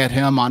hopefully get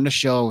him on the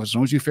show, as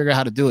soon as we figure out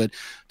how to do it,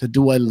 to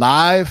do a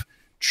live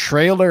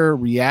trailer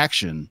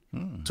reaction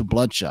to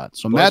Bloodshot.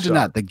 So imagine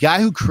that, the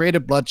guy who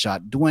created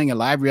Bloodshot doing a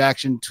live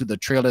reaction to the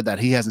trailer that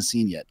he hasn't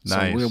seen yet.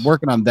 So we're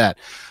working on that.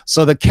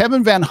 So the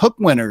Kevin Van Hook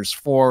winners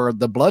for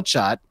the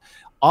Bloodshot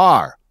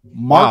are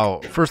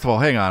Mark. Wow. First of all,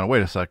 hang on.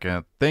 Wait a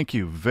second. Thank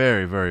you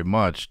very, very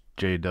much,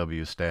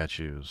 JW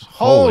statues.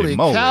 Holy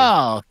moly.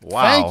 cow.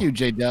 Wow. Thank you,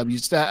 JW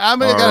Stat. I All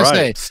gotta right.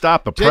 say,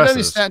 Stop the JW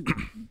presses. Stat.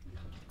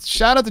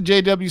 Shout out to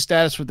JW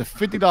Status for the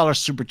 $50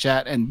 super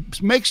chat,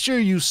 and make sure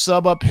you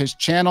sub up his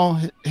channel.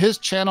 His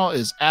channel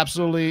is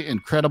absolutely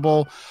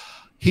incredible.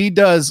 He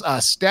does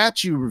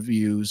statue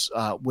reviews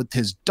with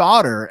his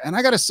daughter, and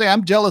I gotta say,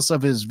 I'm jealous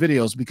of his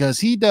videos because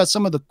he does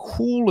some of the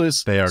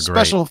coolest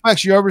special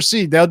effects you ever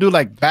see. They'll do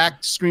like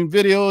back screen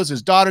videos.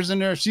 His daughter's in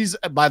there. She's,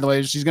 by the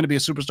way, she's gonna be a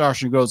superstar when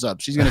she grows up.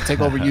 She's gonna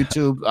take over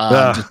YouTube.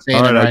 Just saying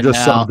all right, I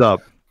just now. subbed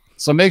up.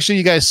 So make sure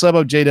you guys sub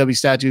up JW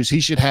Statues. He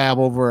should have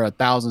over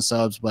 1,000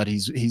 subs, but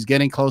he's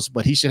getting close.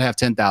 But he should have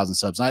 10,000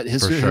 subs.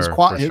 His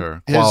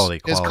content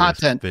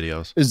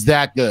videos is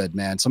that good,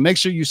 man. So make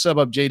sure you sub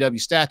up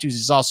JW Statues.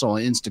 He's also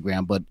on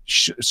Instagram, but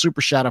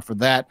super shout out for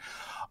that.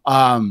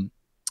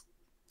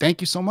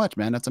 Thank you so much,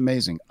 man. That's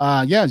amazing.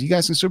 Yeah, you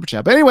guys can super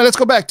chat. But anyway, let's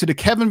go back to the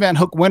Kevin Van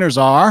Hook winners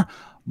are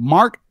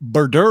Mark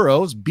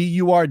Burderos,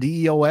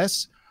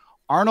 Burdeos,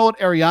 Arnold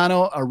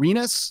Ariano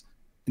Arenas,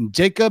 and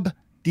Jacob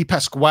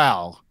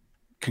DePasquale.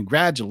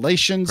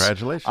 Congratulations.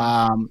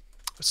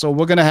 So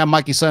we're going to have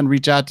Mikey Sutton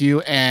reach out to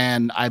you,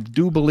 and I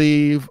do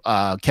believe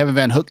Kevin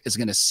Van Hook is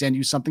going to send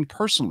you something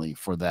personally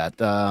for that.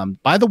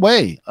 By the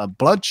way, a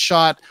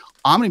Bloodshot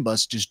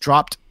Omnibus just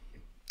dropped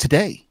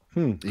today,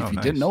 if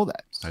you didn't know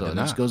that. So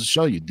this goes to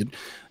show you.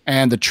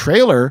 And the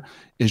trailer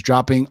is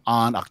dropping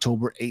on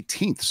October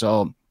 18th.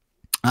 So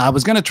I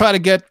was going to try to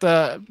get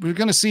we're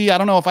going to see. I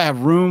don't know if I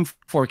have room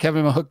for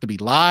Kevin Van Hook to be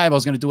live. I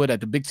was going to do it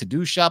at the Big To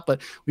Do Shop,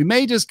 but we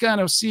may just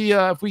kind of see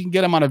if we can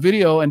get him on a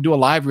video and do a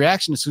live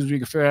reaction as soon as we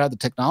can figure out the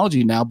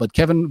technology now. But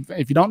Kevin,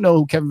 if you don't know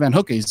who Kevin Van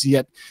Hook is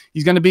yet,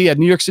 he's going to be at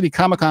New York City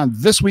Comic-Con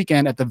this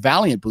weekend at the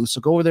Valiant booth.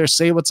 So go over there,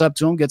 say what's up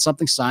to him, get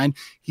something signed.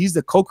 He's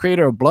the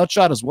co-creator of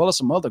Bloodshot as well as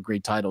some other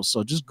great titles.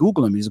 So just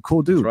Google him. He's a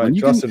cool dude. That's right,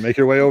 Justin, make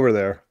your way over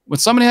there. When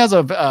somebody has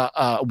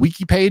a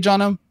wiki page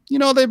on him, you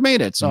know they've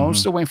made it. So I'm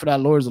still waiting for that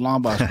Lords of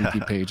Longbox wiki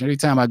page.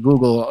 Anytime I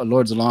Google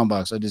Lords of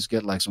Longbox, I just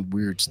get like some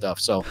weird stuff.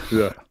 So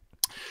yeah.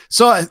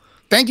 So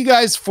thank you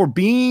guys for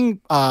being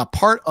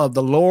part of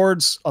the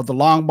Lords of the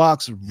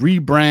Longbox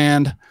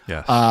rebrand.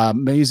 Yes.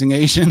 Amazing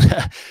Asian.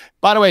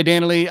 By the way,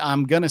 Dana Lee,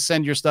 I'm going to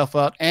send your stuff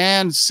out.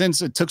 And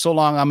since it took so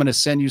long, I'm going to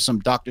send you some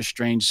Doctor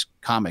Strange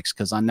comics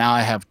because now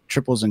I have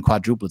triples and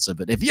quadruplets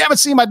of it. If you haven't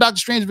seen my Doctor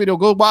Strange video,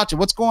 go watch it.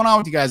 What's going on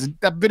with you guys?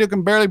 That video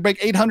can barely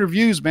break 800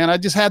 views, man. I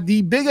just had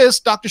the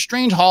biggest Doctor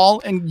Strange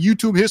haul in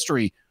YouTube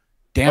history.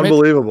 Damn it.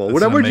 Unbelievable.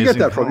 Where'd you get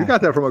that from? You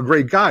got that from a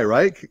great guy,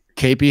 right?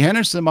 KP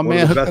Henderson, my man.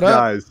 One of the best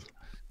guys.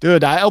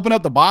 Dude, I opened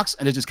up the box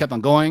and it just kept on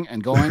going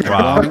and going and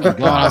going and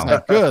going. I was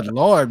like, good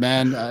Lord,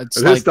 man.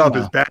 This stuff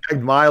is bagged,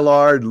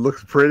 mylar,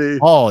 looks pretty.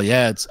 Oh,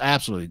 yeah, it's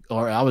absolutely.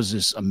 Or I was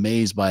just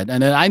amazed by it.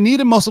 And then I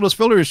needed most of those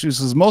filler issues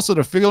because most of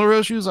the filler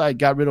issues I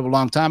got rid of a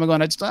long time ago.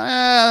 And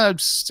I'll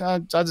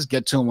just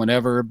get to them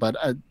whenever. But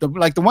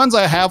the ones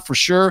I have for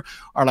sure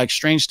are like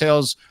Strange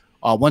Tales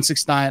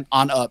 169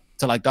 on up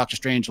to like Doctor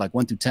Strange, like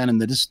 1 through 10. And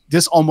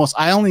this almost,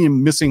 I only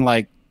am missing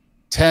like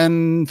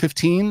 10,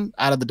 15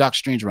 out of the Doctor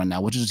Strange run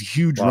now, which is a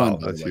huge run.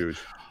 That's huge.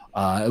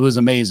 It was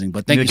amazing,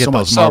 but thank you so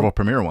much. Those Marvel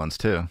Premiere ones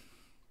too.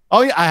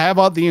 Oh yeah, I have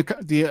all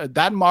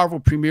that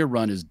Marvel Premiere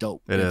run is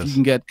dope. You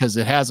can get because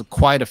it has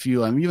quite a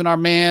few. I mean, even our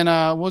man,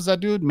 what was that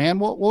dude? Man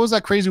Wolf. What was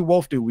that crazy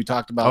wolf dude we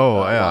talked about? Oh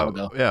a while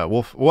ago? Yeah,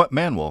 Wolf. What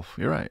Man Wolf?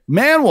 You're right.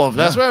 Man Wolf.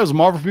 That's right. It was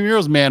Marvel Premiere. It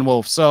was Man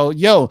Wolf. So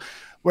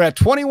we're at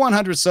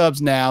 2,100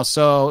 subs now.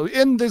 So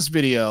in this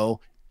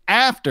video,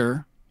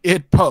 after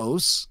it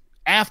posts.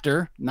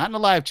 After, not in the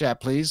live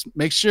chat, please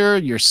make sure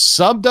you're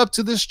subbed up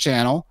to this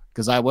channel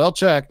because I will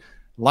check,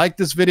 like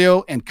this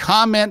video and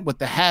comment with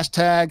the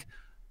hashtag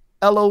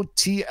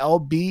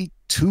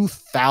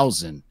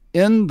LOTLB2000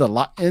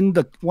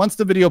 once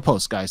the video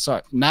posts, guys.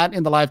 Sorry, not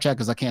in the live chat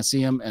because I can't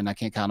see them and I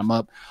can't count them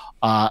up.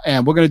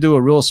 And we're going to do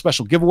a real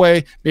special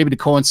giveaway, maybe to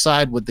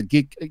coincide with the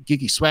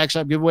Geeky Swag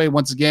Shop giveaway.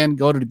 Once again,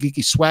 go to the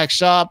Geeky Swag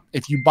Shop.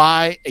 If you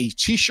buy a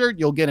t-shirt,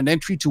 you'll get an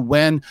entry to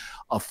win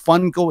a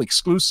Funko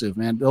exclusive,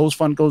 man. Those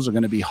Funkos are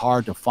going to be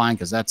hard to find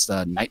because that's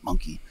the Night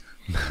Monkey.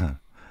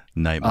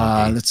 Night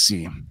Monkey. Let's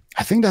see.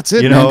 I think that's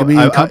it, man. Did we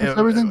accomplish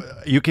everything?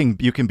 You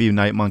can be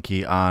Night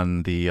Monkey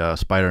on the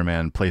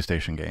Spider-Man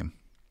PlayStation game.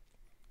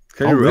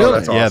 Really?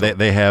 That's awesome. Yeah,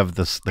 they have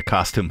the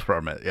costume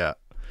from it. Yeah.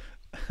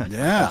 Yeah.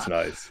 That's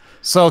nice.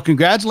 So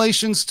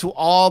congratulations to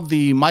all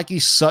the Mikey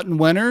Sutton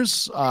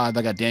winners. I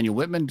got Daniel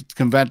Whitman.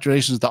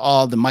 Congratulations to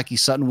all the Mikey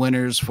Sutton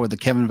winners for the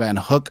Kevin Van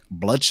Hook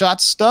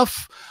Bloodshot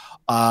stuff.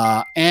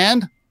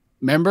 And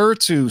remember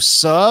to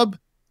sub,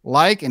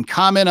 like, and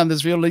comment on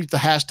this video. Leave the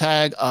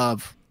hashtag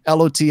of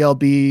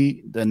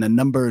LOTLB, then the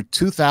number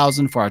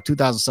 2000 for our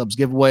 2000 subs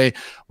giveaway.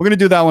 We're going to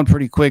do that one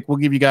pretty quick. We'll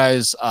give you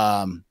guys,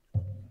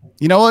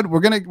 you know what? We're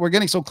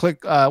getting so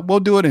quick. We'll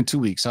do it in 2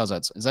 weeks. How's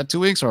that? Is that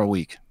 2 weeks or a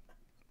week?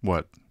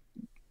 What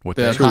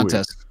The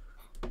contest.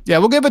 Yeah,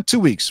 we'll give it 2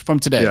 weeks from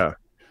today. Yeah.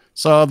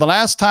 So the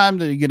last time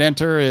that you can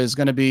enter is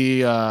going to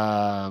be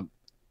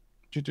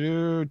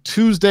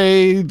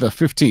Tuesday the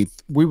 15th.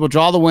 We will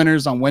draw the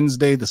winners on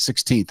Wednesday the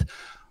 16th.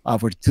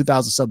 for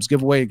 2,000 subs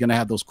giveaway. You're gonna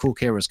have those cool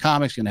KRS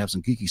comics. You're gonna have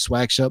some geeky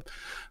swag shop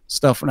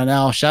stuff right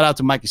now. Shout out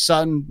to Mikey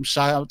Sutton.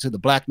 Shout out to the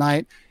Black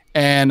Knight.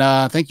 And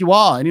thank you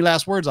all. Any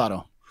last words,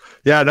 Otto?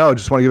 Yeah, no,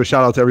 just want to give a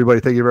shout out to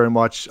everybody. Thank you very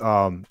much.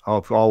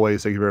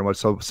 Always, thank you very much.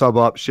 So sub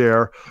up,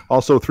 share.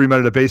 Also, 3 Men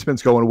in the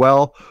Basement's going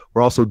well.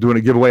 We're also doing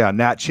a giveaway on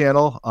that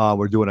channel.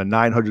 We're doing a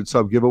 900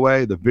 sub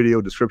giveaway. The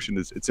video description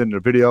it's in the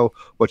video,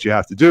 what you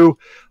have to do.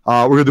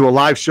 We're going to do a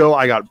live show.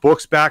 I got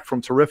books back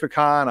from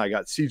Terrificon. I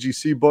got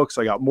CGC books.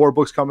 I got more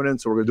books coming in.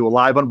 So we're going to do a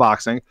live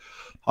unboxing.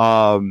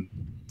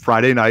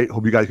 Friday night.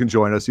 Hope you guys can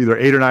join us either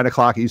 8 or 9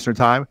 o'clock Eastern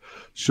time.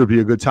 Should be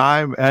a good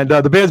time. And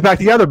the band's back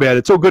together, man.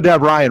 It's so good to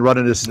have Ryan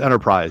running this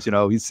enterprise. You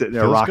know, he's sitting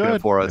there rocking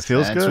it for us. It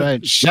feels good.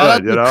 Right. Shout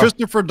out to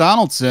Christopher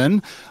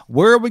Donaldson.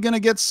 Where are we going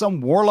to get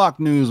some Warlock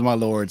news, my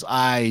lords?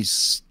 I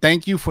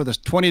thank you for this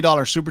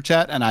 $20 super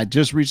chat. And I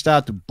just reached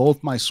out to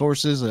both my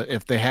sources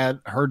if they had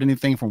heard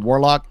anything from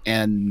Warlock.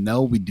 And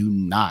no, we do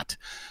not.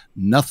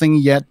 Nothing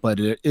yet,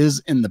 but it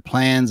is in the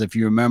plans. If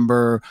you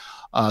remember,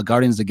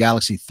 Guardians of the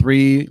Galaxy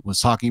 3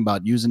 was talking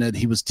about using it.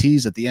 He was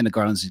teased at the end of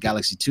Guardians of the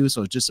Galaxy 2,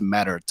 so it's just a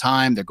matter of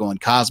time. They're going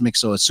cosmic,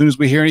 so as soon as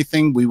we hear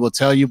anything, we will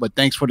tell you. But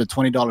thanks for the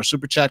 $20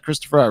 super chat,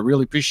 Christopher. I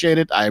really appreciate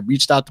it. I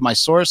reached out to my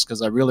source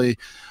because I really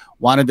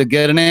wanted to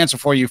get an answer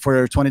for you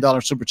for a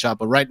 $20 super chat,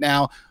 but right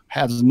now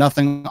has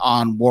nothing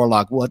on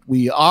Warlock. What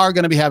we are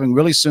going to be having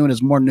really soon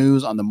is more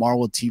news on the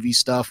Marvel TV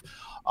stuff.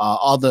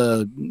 All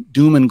the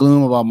doom and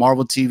gloom about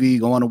Marvel TV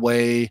going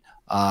away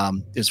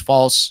is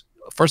false.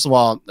 First of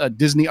all,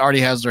 Disney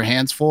already has their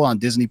hands full on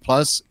Disney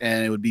Plus,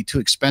 and it would be too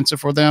expensive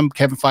for them.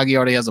 Kevin Feige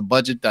already has a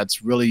budget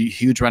that's really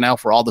huge right now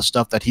for all the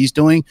stuff that he's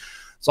doing.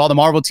 So all the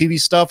Marvel TV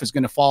stuff is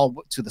going to fall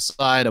to the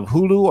side of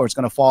Hulu, or it's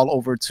going to fall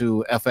over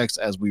to FX,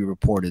 as we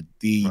reported.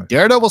 The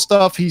Daredevil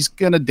stuff, he's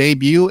going to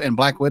debut in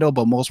Black Widow,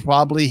 but most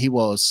probably he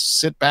will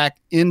sit back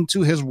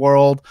into his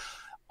world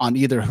on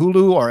either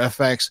Hulu or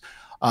FX.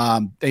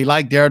 They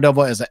like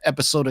Daredevil as an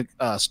episodic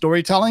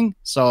storytelling.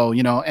 So,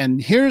 you know,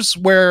 and here's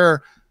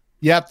where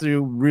you have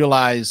to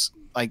realize,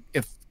 like,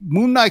 if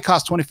Moon Knight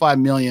cost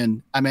 $25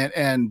 million, I mean,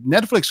 and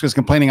Netflix was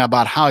complaining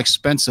about how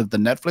expensive the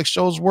Netflix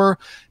shows were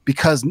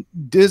because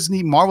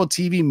Disney Marvel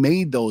TV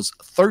made those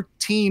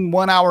 13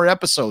 one-hour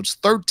episodes,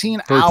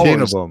 13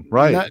 hours. Of them,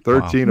 right?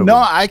 13 of them.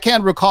 No, I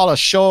can't recall a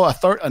show,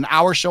 an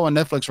hour show on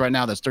Netflix right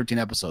now that's 13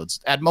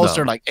 episodes. At most,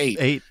 they're like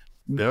 8.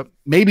 Yep.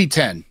 Maybe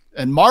 10.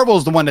 And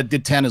Marvel's the one that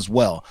did 10 as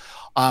well.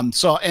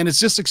 So, and it's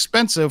just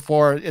expensive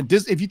for,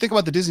 if you think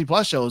about the Disney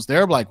Plus shows,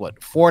 they're like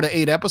what, 4 to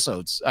 8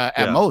 episodes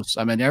at most.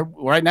 I mean,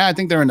 right now, I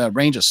think they're in the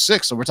range of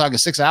 6. So we're talking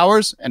 6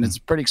 hours, and it's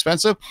pretty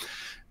expensive.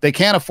 They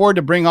can't afford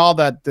to bring all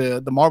that,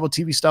 the Marvel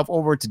TV stuff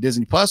over to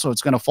Disney Plus. So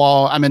it's going to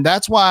fall. I mean,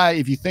 that's why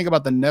if you think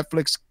about the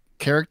Netflix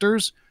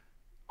characters,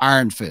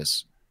 Iron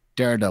Fist,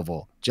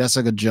 Daredevil,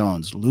 Jessica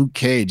Jones, Luke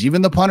Cage,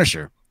 even the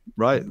Punisher,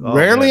 right?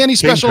 Rarely any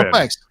special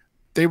effects.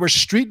 They were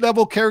street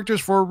level characters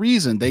for a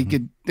reason. They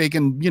can,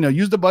 you know,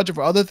 use the budget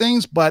for other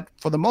things, but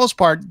for the most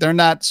part, they're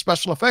not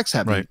special effects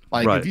heavy.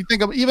 If you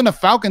think of even a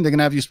Falcon, they're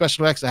gonna have you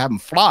special effects to have them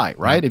fly,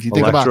 right? If you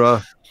think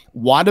about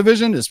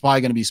WandaVision, it's probably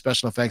gonna be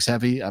special effects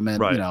heavy. I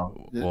mean, you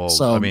know, well,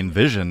 so I mean,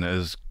 Vision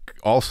is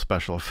all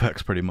special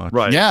effects pretty much,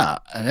 right? Yeah.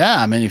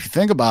 I mean, if you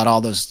think about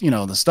all this, you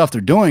know, the stuff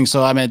they're doing.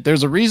 So I mean,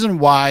 there's a reason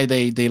why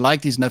they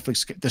like these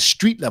Netflix, the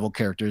street level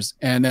characters,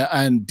 and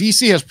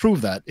DC has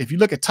proved that. If you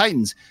look at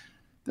Titans,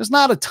 there's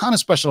not a ton of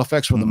special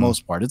effects for the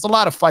most part. It's a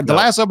lot of fight. The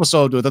last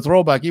episode with the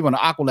throwback, even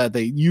Aqualad,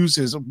 they use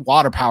his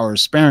water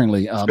powers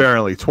sparingly.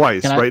 Sparingly,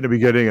 twice, right in the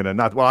beginning, and then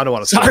not. Well, I don't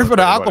want to. Sorry for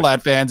the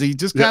Aqualad fans. He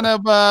just kind of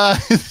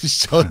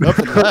showed up.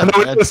 I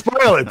don't want to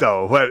spoil it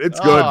though, but it's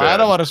good. Man. I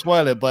don't want to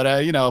spoil it,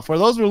 but you know, for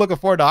those who are looking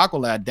forward to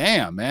Aqualad,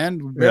 damn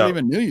man, we barely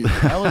even knew you.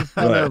 That was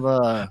kind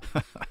of.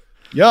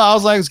 Yeah, I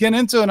was like, getting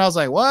into it, and I was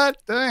like, what?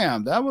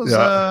 Damn, that was...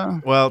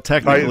 well,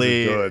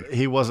 technically,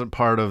 he wasn't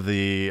part of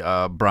the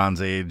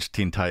Bronze Age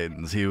Teen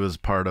Titans. He was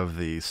part of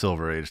the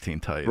Silver Age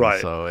Teen Titans.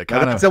 Right. So it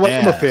kind of... That's what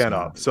I'm a fan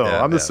of. So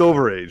I'm the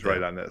Silver Age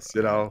right on this,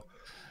 you know?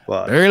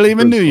 But barely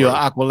even knew you,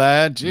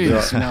 Aqualad.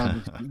 Jeez. Yeah.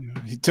 You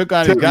know, he took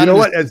on... You know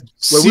what?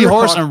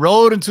 Seahorse and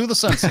rode into the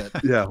sunset.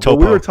 Yeah. Well,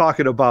 we were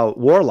talking about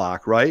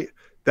Warlock, right?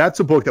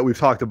 That's a book that we've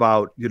talked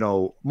about, you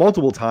know,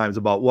 multiple times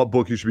about what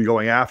book you should be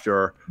going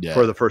after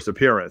for the first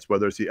appearance,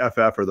 whether it's the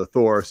FF or the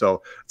Thor.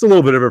 So it's a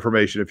little bit of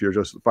information if you're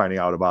just finding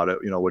out about it,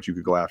 you know, what you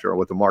could go after or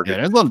what the market.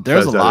 Yeah,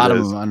 there's a lot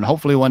of them, and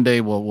hopefully one day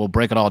we'll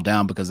break it all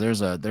down because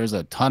there's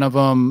a ton of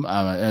them.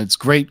 It's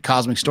great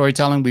cosmic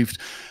storytelling.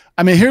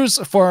 Here's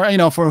for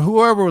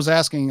whoever was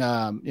asking,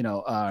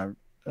 it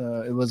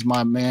was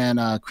my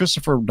man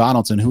Christopher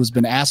Donaldson who's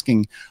been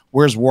asking,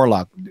 where's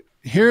Warlock?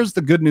 Here's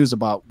the good news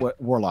about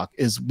Warlock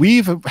is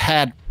we've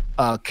had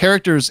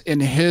characters in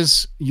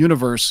his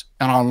universe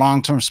on our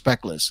long-term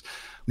spec list.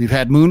 We've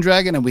had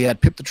Moondragon and we had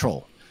Pip the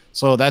Troll.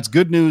 So that's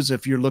good news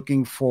if you're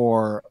looking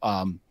for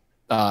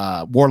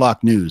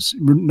Warlock news.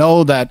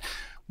 Know that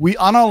we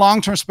on our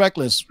long-term spec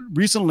list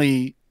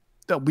recently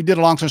we did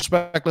a long-term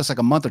spec list like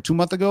a month or 2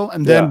 months ago,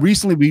 and then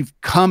recently we've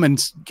come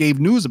and gave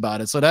news about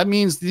it. So that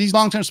means these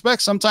long-term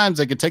specs, sometimes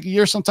they could take a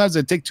year, sometimes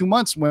they take 2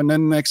 months, when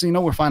then next thing you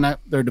know, we're finding out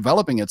they're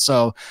developing it.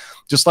 So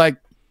just like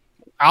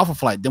Alpha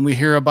Flight, then we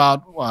hear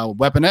about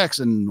Weapon X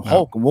and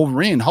Hulk and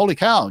Wolverine. Holy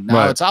cow,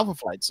 now it's Alpha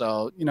Flight.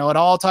 So, you know, it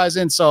all ties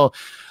in. So,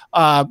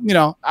 you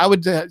know, I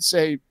would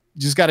say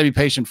just got to be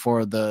patient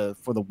for the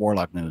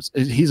Warlock news.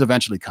 He's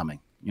eventually coming.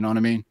 You know what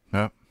I mean?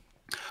 Yeah.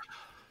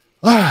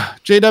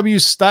 JW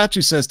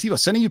Statue says, Tivo,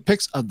 sending you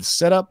pics of the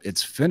setup.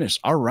 It's finished.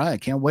 All right.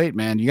 Can't wait,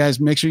 man. You guys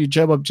make sure you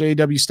jump up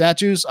JW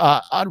Statues.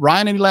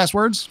 Ryan, any last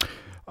words?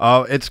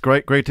 It's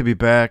great to be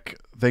back.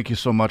 Thank you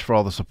so much for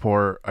all the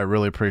support. I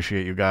really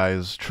appreciate you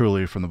guys,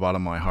 truly, from the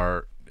bottom of my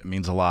heart. It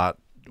means a lot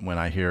when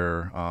I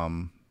hear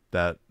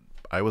that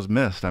I was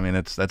missed. I mean,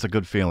 that's a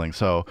good feeling.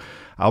 So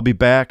I'll be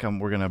back.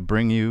 We're going to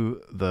bring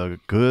you the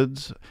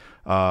goods.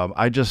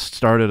 I just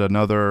started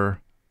another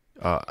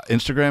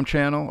Instagram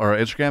channel or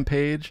Instagram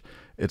page.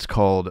 It's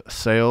called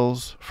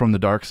Sales from the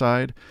Dark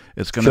Side.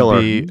 It's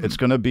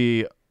gonna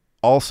be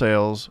all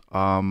sales. I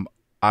am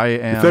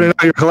you thinning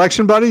out your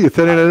collection, buddy. You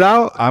thinning it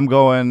out? I'm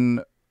going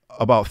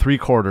about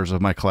 3/4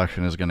 of my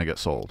collection is going to get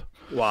sold.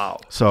 Wow.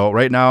 So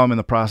right now I'm in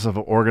the process of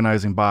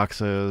organizing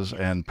boxes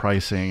and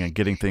pricing and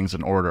getting things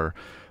in order.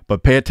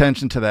 But pay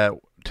attention to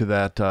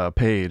that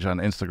page on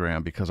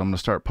Instagram, because I'm going to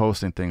start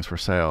posting things for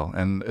sale,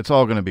 and it's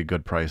all going to be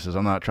good prices.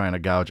 I'm not trying to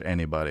gouge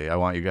anybody. I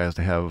want you guys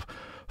to have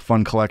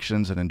fun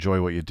collections and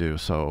enjoy what you do.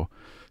 So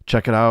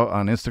check it out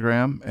on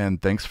Instagram,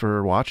 and thanks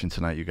for watching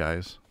tonight, you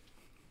guys.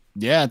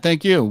 Yeah,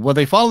 thank you. Well,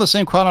 they follow the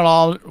same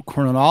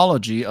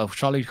chronology of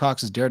Charlie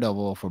Cox's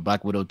Daredevil for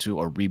Black Widow 2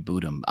 or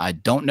reboot him. I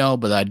don't know,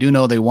 but I do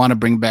know they want to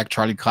bring back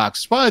Charlie Cox.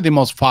 It's probably the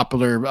most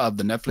popular of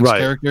the Netflix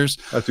characters.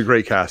 That's a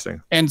great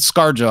casting. And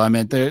ScarJo. I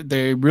mean,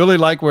 they really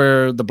like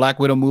where the Black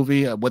Widow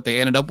movie, what they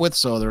ended up with.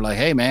 So they're like,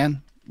 hey,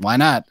 man, why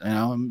not? You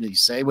know, you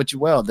say what you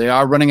will. They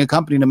are running a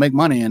company to make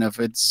money, and if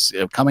it's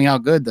coming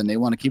out good, then they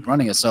want to keep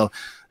running it. So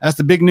that's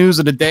the big news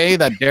of the day,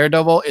 that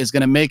Daredevil is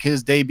going to make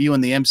his debut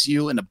in the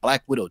MCU in the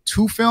Black Widow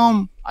 2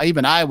 film.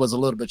 I was a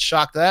little bit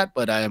shocked at that,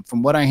 but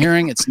from what I'm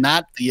hearing, it's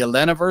not the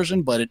Yelena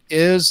version, but it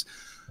is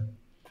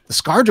the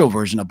ScarJo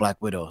version of Black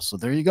Widow. So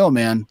there you go,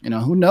 man. You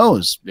know, who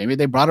knows? Maybe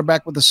they brought her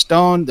back with the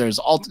stone. There's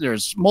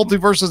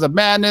multiverses of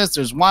madness.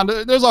 There's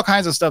Wanda. There's all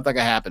kinds of stuff that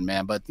can happen,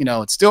 man. But, you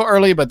know, it's still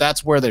early, but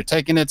that's where they're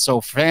taking it.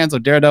 So fans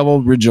of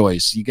Daredevil,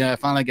 rejoice. You got to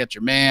finally get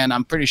your man.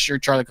 I'm pretty sure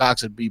Charlie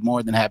Cox would be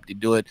more than happy to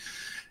do it.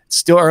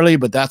 Still early,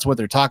 but that's what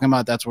they're talking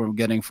about. That's what we're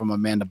getting from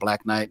Amanda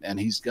Black Knight, and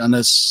he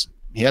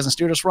hasn't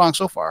steered us wrong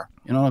so far.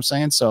 You know what I'm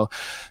saying? So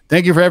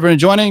thank you for everyone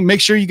joining.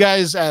 Make sure you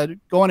guys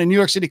go on to New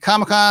York City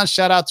Comic-Con.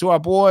 Shout out to our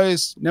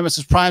boys.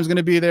 Nemesis Prime's going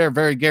to be there.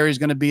 Very Gary's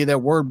going to be there.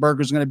 Word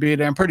Burger's going to be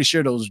there. I'm pretty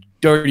sure those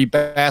dirty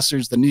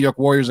bastards, the New York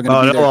Warriors, are going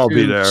to be there. They'll all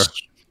be there.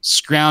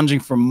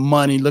 Scrounging for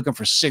money, looking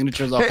for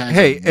signatures, all kinds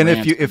of and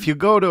brands. if you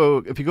go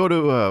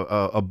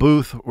to a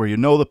booth where you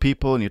know the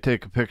people and you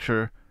take a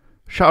picture,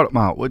 shout them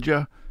out, would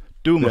you?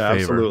 Do him a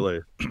favor.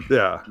 Absolutely.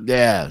 Yeah.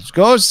 Yeah.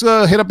 Go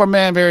hit up our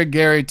man, Very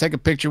Gary, take a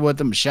picture with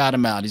him, shout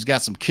him out. He's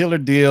got some killer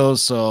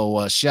deals,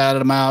 so shout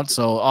him out.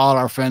 So all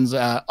our friends,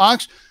 I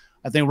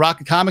think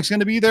Rocket Comics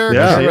going to be there.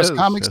 Yeah. KRS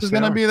Comics is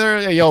going to be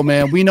there. Hey, yo,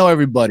 man, we know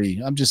everybody.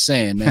 I'm just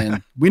saying,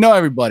 man. We know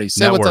everybody.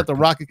 Say what's up to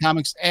Rocket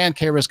Comics and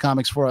KRS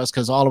Comics for us,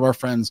 because all of our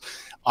friends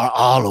are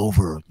all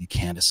over. You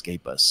can't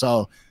escape us.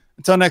 So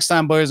until next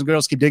time, boys and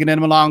girls, keep digging in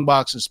them long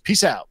boxes.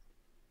 Peace out.